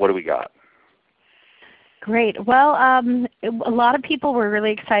for it. What do we got? Great. Well, a lot of people were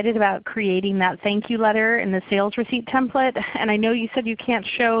really excited about creating that thank you letter in the sales receipt template. And I know you said you can't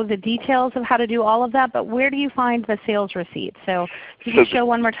show the details of how to do all of that, but where do you find the sales receipt? So if you can show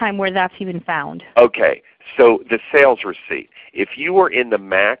one more time where that's even found. Okay. So the sales receipt. If you are in the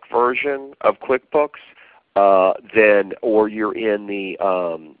Mac version of QuickBooks, or you're in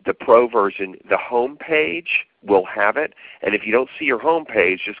the Pro version, the home page will have it. And if you don't see your home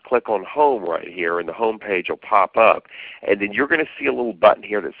page, just click on Home right here, and the home page will pop up. And then you're going to see a little button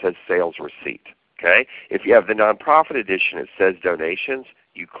here that says Sales Receipt. Okay? If you have the Nonprofit Edition, it says Donations.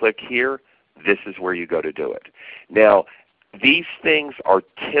 You click here. This is where you go to do it. Now, these things are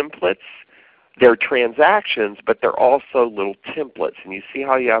templates. They're transactions, but they're also little templates. And you see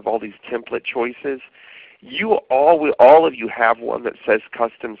how you have all these template choices? All of you have one that says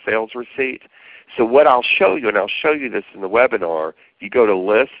Custom Sales Receipt. So what I'll show you, and I'll show you this in the webinar, you go to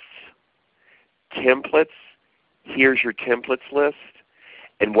Lists, Templates. Here's your templates list.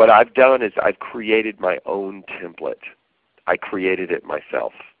 And what I've done is I've created my own template. I created it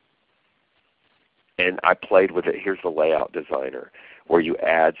myself. And I played with it. Here's the Layout Designer where you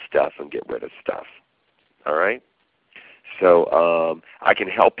add stuff and get rid of stuff. All right? So I can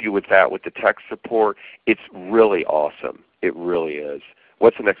help you with that with the tech support. It's really awesome. It really is.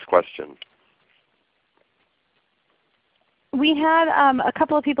 What's the next question? We had a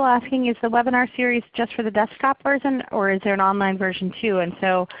couple of people asking, is the webinar series just for the desktop version, or is there an online version too? And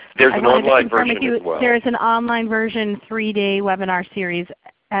so there's an online version as well. There is an online version 3-day webinar series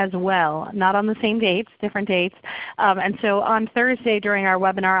as well, not on the same dates, different dates. And so on Thursday during our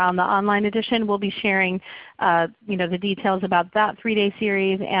webinar on the online edition, we'll be sharing the details about that 3-day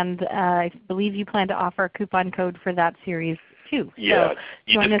series, and I believe you plan to offer a coupon code for that series too. Yeah, so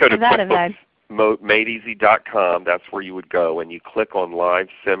you just go to QuickBooksMadeeasy.com. That's where you would go, and you click on Live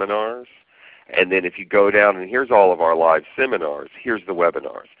Seminars. And then if you go down, and here's all of our live seminars. Here's the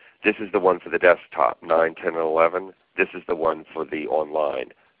webinars. This is the one for the desktop, 9, 10, and 11. This is the one for the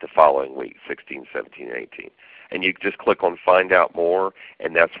online the following week, 16, 17, and 18. And you just click on Find Out More,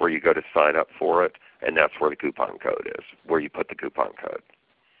 and that's where you go to sign up for it, and that's where the coupon code is, where you put the coupon code.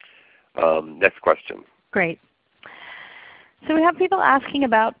 Next question. Great. So we have people asking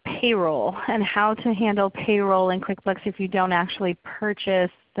about payroll and how to handle payroll in QuickBooks if you don't actually purchase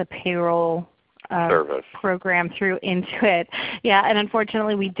the payroll service program through Intuit. Yeah, and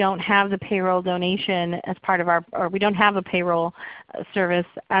unfortunately we don't have the payroll donation as part of or we don't have a payroll service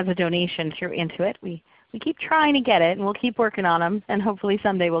as a donation through Intuit. We keep trying to get it, and we'll keep working on them, and hopefully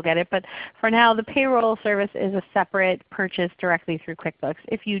someday we'll get it. But for now, the payroll service is a separate purchase directly through QuickBooks.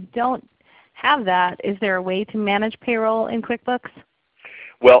 If you don't have that, is there a way to manage payroll in QuickBooks?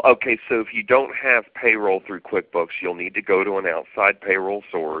 Well, okay, so if you don't have payroll through QuickBooks, you'll need to go to an outside payroll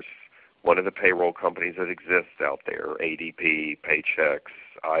source, one of the payroll companies that exists out there, ADP, Paychex,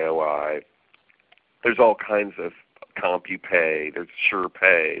 IOI. There's all kinds of CompuPay, there's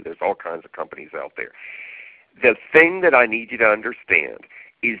SurePay, there's all kinds of companies out there. The thing that I need you to understand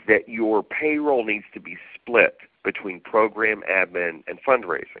is that your payroll needs to be split between program admin and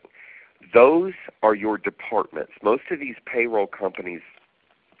fundraising. Those are your departments. Most of these payroll companies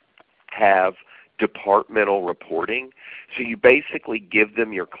have departmental reporting. So you basically give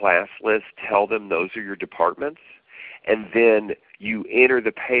them your class list, tell them those are your departments, and then you enter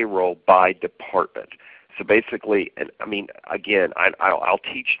the payroll by department. So basically, and I mean, again, I'll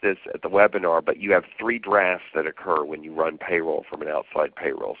teach this at the webinar, but you have 3 drafts that occur when you run payroll from an outside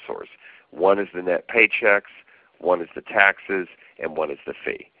payroll source. One is the net paychecks, one is the taxes, and one is the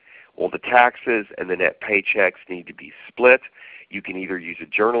fee. Well, the taxes and the net paychecks need to be split. You can either use a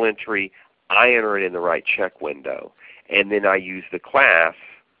journal entry. I enter it in the right check window, and then I use the class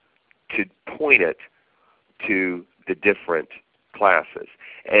to point it to the different classes.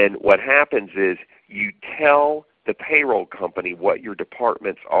 And what happens is you tell the payroll company what your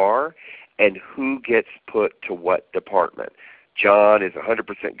departments are and who gets put to what department. John is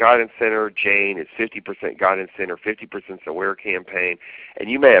 100% Guidance Center, Jane is 50% Guidance Center, 50% Aware Campaign, and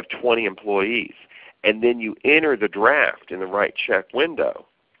you may have 20 employees. and then you enter the draft in the right check window,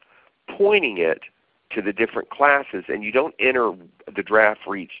 pointing it to the different classes, and you don't enter the draft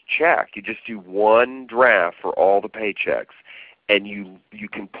for each check. You just do one draft for all the paychecks, and you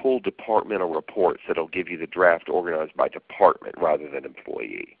can pull departmental reports that will give you the draft organized by department rather than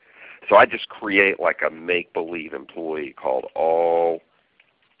employee. So I just create like a make-believe employee called All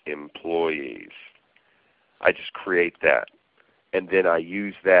Employees. I just create that, and then I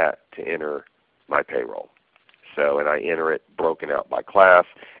use that to enter my payroll. So, and I enter it broken out by class,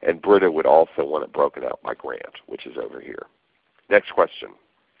 and Britta would also want it broken out by grant, which is over here. Next question.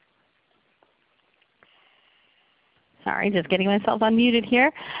 Sorry, just getting myself unmuted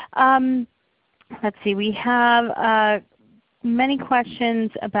here. Let's see, we have many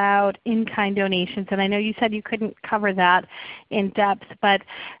questions about in-kind donations, and I know you said you couldn't cover that in depth, but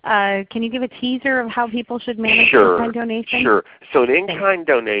can you give a teaser of how people should manage in-kind donations? Sure. So an in-kind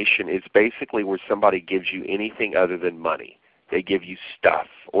donation is basically where somebody gives you anything other than money. They give you stuff,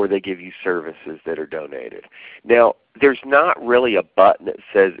 or they give you services that are donated. Now, there's not really a button that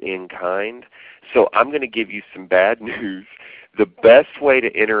says in-kind, so I'm going to give you some bad news. The best way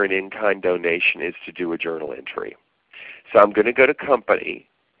to enter an in-kind donation is to do a journal entry. So I'm going to go to Company,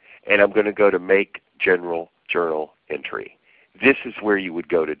 and I'm going to go to Make General Journal Entry. This is where you would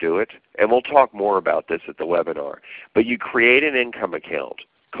go to do it, and we'll talk more about this at the webinar. But you create an income account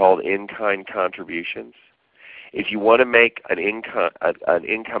called In-Kind Contributions. If you want to make an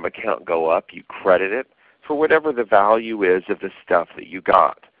income account go up, you credit it for whatever the value is of the stuff that you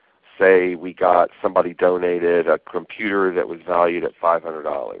got. Say somebody donated a computer that was valued at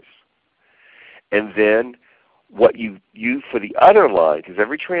 $500. And then what you for the other line, because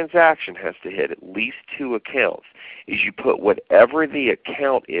every transaction has to hit at least 2 accounts, is you put whatever the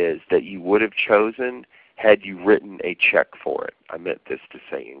account is that you would have chosen had you written a check for it. I meant this to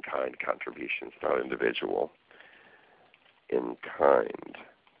say in-kind contributions, not individual. In-kind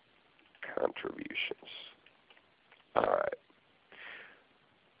contributions. All right.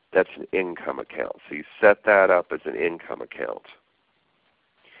 That's an income account. So you set that up as an income account.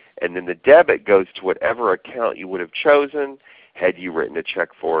 And then the debit goes to whatever account you would have chosen had you written a check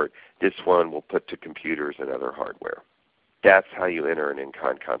for it. This one we'll put to computers and other hardware. That's how you enter an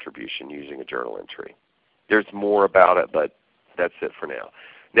in-kind contribution using a journal entry. There's more about it, but that's it for now.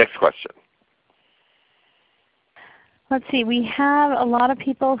 Next question. Let's see. We have a lot of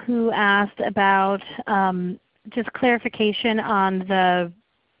people who asked about just clarification on the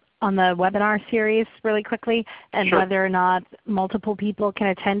webinar series really quickly, and whether or not multiple people can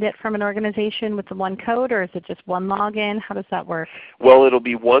attend it from an organization with the one code, or is it just one login? How does that work? Well, it'll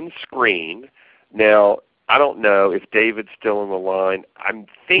be one screen. Now, I don't know if David's still on the line. I'm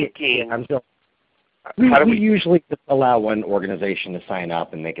thinking. Yeah, I'm still. We usually just allow one organization to sign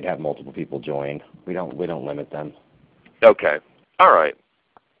up, and they could have multiple people join. We don't limit them. Okay. All right.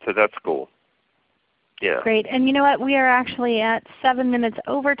 So that's cool. Yeah. Great. And you know what? We are actually at 7 minutes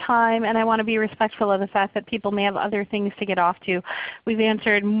over time, and I want to be respectful of the fact that people may have other things to get off to. We've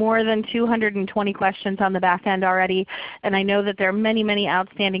answered more than 220 questions on the back end already, and I know that there are many, many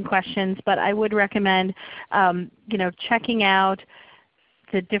outstanding questions, but I would recommend checking out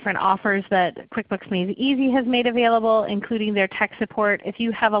the different offers that QuickBooks Made Easy has made available, including their tech support. If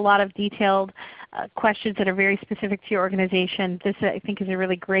you have a lot of detailed questions that are very specific to your organization, this I think is a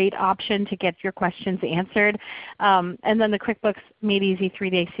really great option to get your questions answered. And then the QuickBooks Made Easy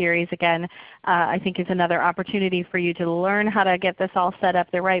 3-day series, again, I think is another opportunity for you to learn how to get this all set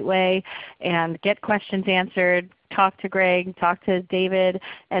up the right way and get questions answered. Talk to Gregg, talk to David,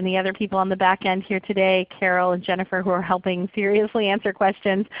 and the other people on the back end here today, Carol and Jennifer, who are helping seriously answer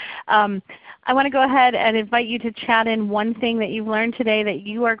questions. I want to go ahead and invite you to chat in one thing that you've learned today that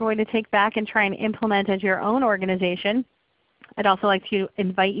you are going to take back and try and implement as your own organization. I'd also like to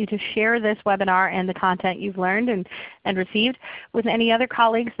invite you to share this webinar and the content you've learned and received with any other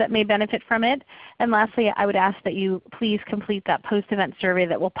colleagues that may benefit from it. And lastly, I would ask that you please complete that post-event survey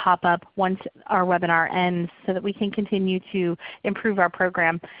that will pop up once our webinar ends so that we can continue to improve our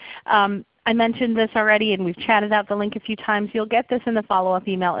program. I mentioned this already, and we've chatted out the link a few times. You'll get this in the follow-up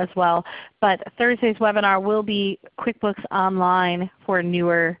email as well. But Thursday's webinar will be QuickBooks Online for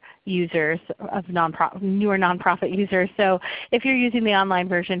newer users, newer nonprofit users. So if you're using the online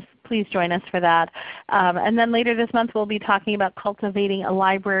version, please join us for that. And then later this month we'll be talking about cultivating a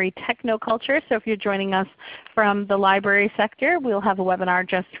library technoculture. So if you're joining us from the library sector, we'll have a webinar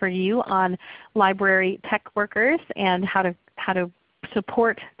just for you on library tech workers and how to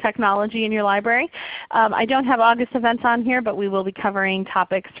support technology in your library. I don't have August events on here, but we will be covering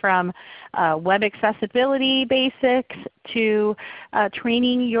topics from web accessibility basics to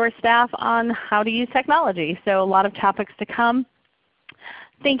training your staff on how to use technology. So a lot of topics to come.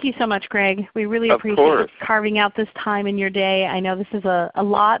 Thank you so much, Gregg. We really appreciate you carving out this time in your day. I know this is a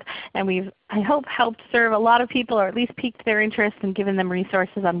lot, and we've, I hope, helped serve a lot of people, or at least piqued their interest and given them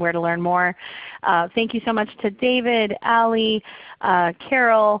resources on where to learn more. Thank you so much to David, Allie,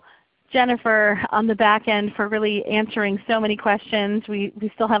 Carol, Jennifer on the back end for really answering so many questions. We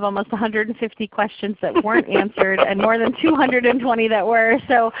still have almost 150 questions that weren't answered and more than 220 that were.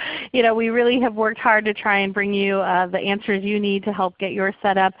 So we really have worked hard to try and bring you the answers you need to help get yours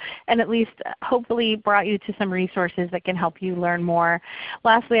set up, and at least hopefully brought you to some resources that can help you learn more.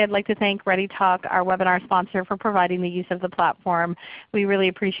 Lastly, I'd like to thank ReadyTalk, our webinar sponsor, for providing the use of the platform. We really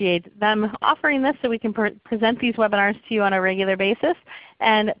appreciate them offering this so we can present these webinars to you on a regular basis.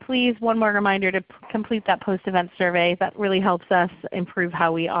 And please, one more reminder to complete that post-event survey. That really helps us improve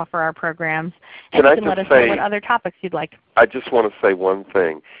how we offer our programs. And you can let us know what other topics you'd like. I just want to say one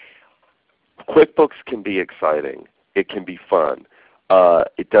thing. QuickBooks can be exciting. It can be fun.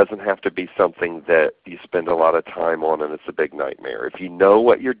 It doesn't have to be something that you spend a lot of time on and it's a big nightmare. If you know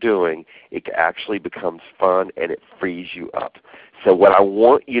what you're doing, it actually becomes fun and it frees you up. So what I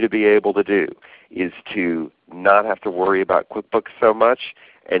want you to be able to do is to not have to worry about QuickBooks so much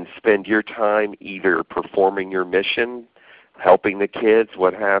and spend your time either performing your mission, helping the kids,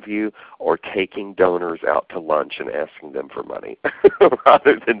 what have you, or taking donors out to lunch and asking them for money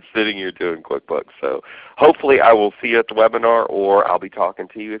rather than sitting here doing QuickBooks. So hopefully I will see you at the webinar, or I'll be talking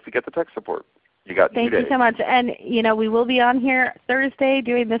to you if you get the tech support. You got 2 days. Thank you so much. And we will be on here Thursday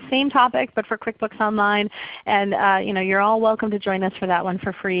doing the same topic but for QuickBooks Online. And you're all welcome to join us for that one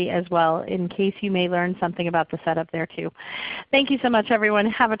for free as well, in case you may learn something about the setup there too. Thank you so much, everyone.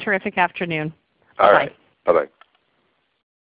 Have a terrific afternoon. All right. Bye-bye.